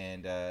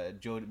 and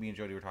me and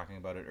Jody were talking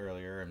about it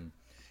earlier, and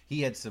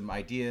he had some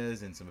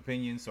ideas and some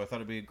opinions, so I thought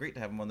it'd be great to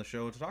have him on the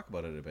show to talk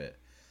about it a bit.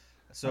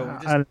 So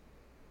just And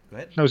go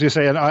ahead. I was going to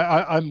say, and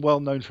I'm well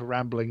known for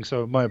rambling,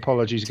 so my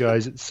apologies,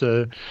 guys. It's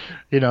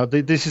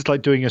this is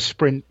like doing a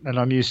sprint, and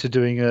I'm used to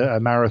doing a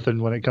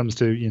marathon when it comes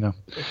to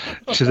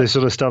to this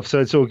sort of stuff. So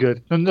it's all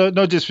good.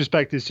 No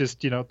disrespect. It's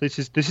just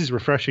this is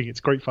refreshing. It's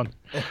great fun.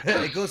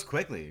 It goes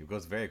quickly. It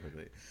goes very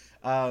quickly.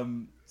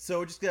 So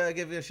we're just gonna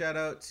give you a shout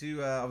out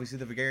to obviously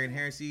the Vegarian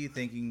Heresy,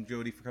 thanking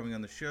Jody for coming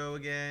on the show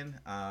again.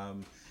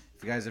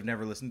 If you guys have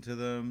never listened to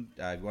them,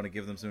 you want to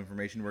give them some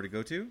information where to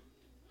go to.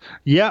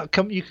 Yeah,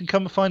 you can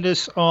come and find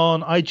us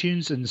on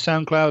iTunes and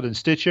SoundCloud and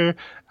Stitcher,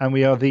 and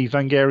we are the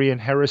Vangarian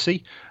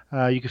Heresy.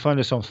 You can find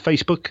us on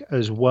Facebook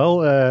as well,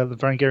 the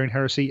Vangarian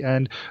Heresy,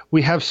 and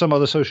we have some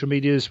other social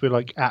medias. We're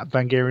like at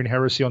Vangarian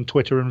Heresy on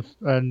Twitter and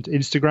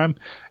Instagram.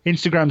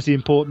 Instagram's the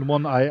important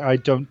one. I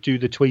don't do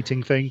the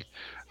tweeting thing.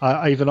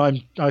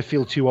 I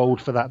feel too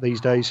old for that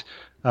these days.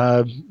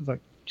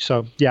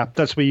 So yeah,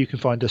 that's where you can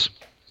find us.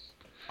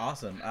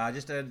 Awesome.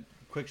 Just a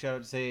quick shout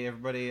out to say,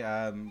 everybody,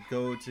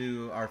 go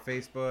to our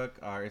Facebook,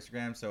 our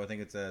Instagram. So I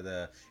think it's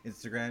the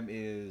Instagram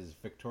is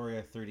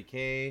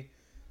Victoria30K,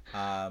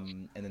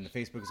 and then the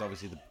Facebook is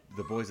obviously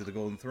the Boys of the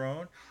Golden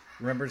Throne.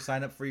 Remember to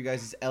sign up for you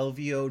guys'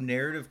 LVO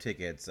narrative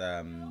tickets.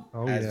 As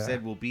I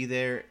said, we'll be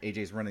there.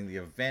 AJ's running the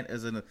event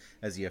as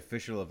the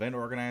official event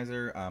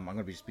organizer. I'm going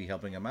to just be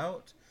helping him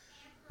out.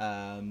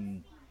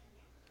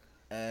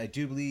 I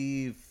do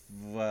believe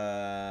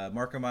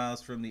Mark and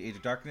Miles from the Age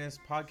of Darkness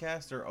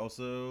podcast are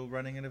also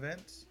running an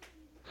event.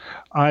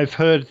 I've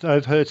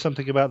heard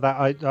something about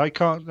that. I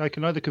can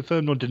neither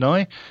confirm nor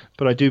deny,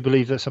 but I do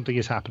believe that something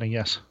is happening.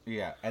 Yes.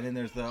 Yeah, and then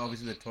there's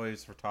obviously the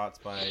Toys for Tots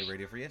by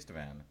Radio Free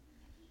Estevan,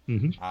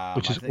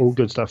 which is all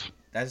good stuff.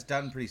 That's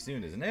done pretty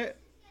soon, isn't it?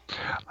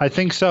 I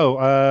think so.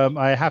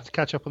 I have to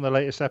catch up on the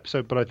latest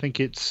episode, but I think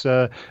it's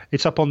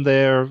up on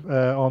there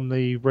on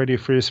the Radio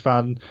Free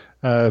Estevan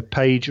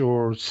page,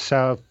 or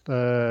South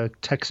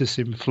Texas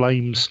in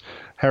Flames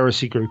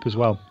Heresy group as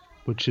well,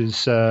 which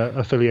is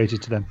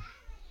affiliated to them.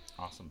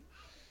 Awesome.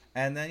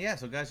 And then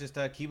so guys, just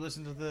keep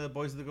listening to the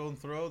Boys of the Golden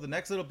Throne. The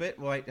next little bit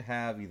might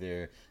have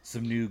either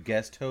some new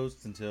guest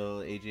hosts until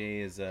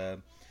AJ is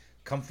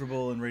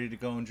comfortable and ready to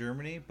go in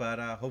Germany. But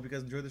hope you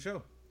guys enjoy the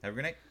show. Have a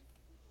great night.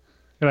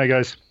 Good night,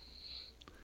 guys.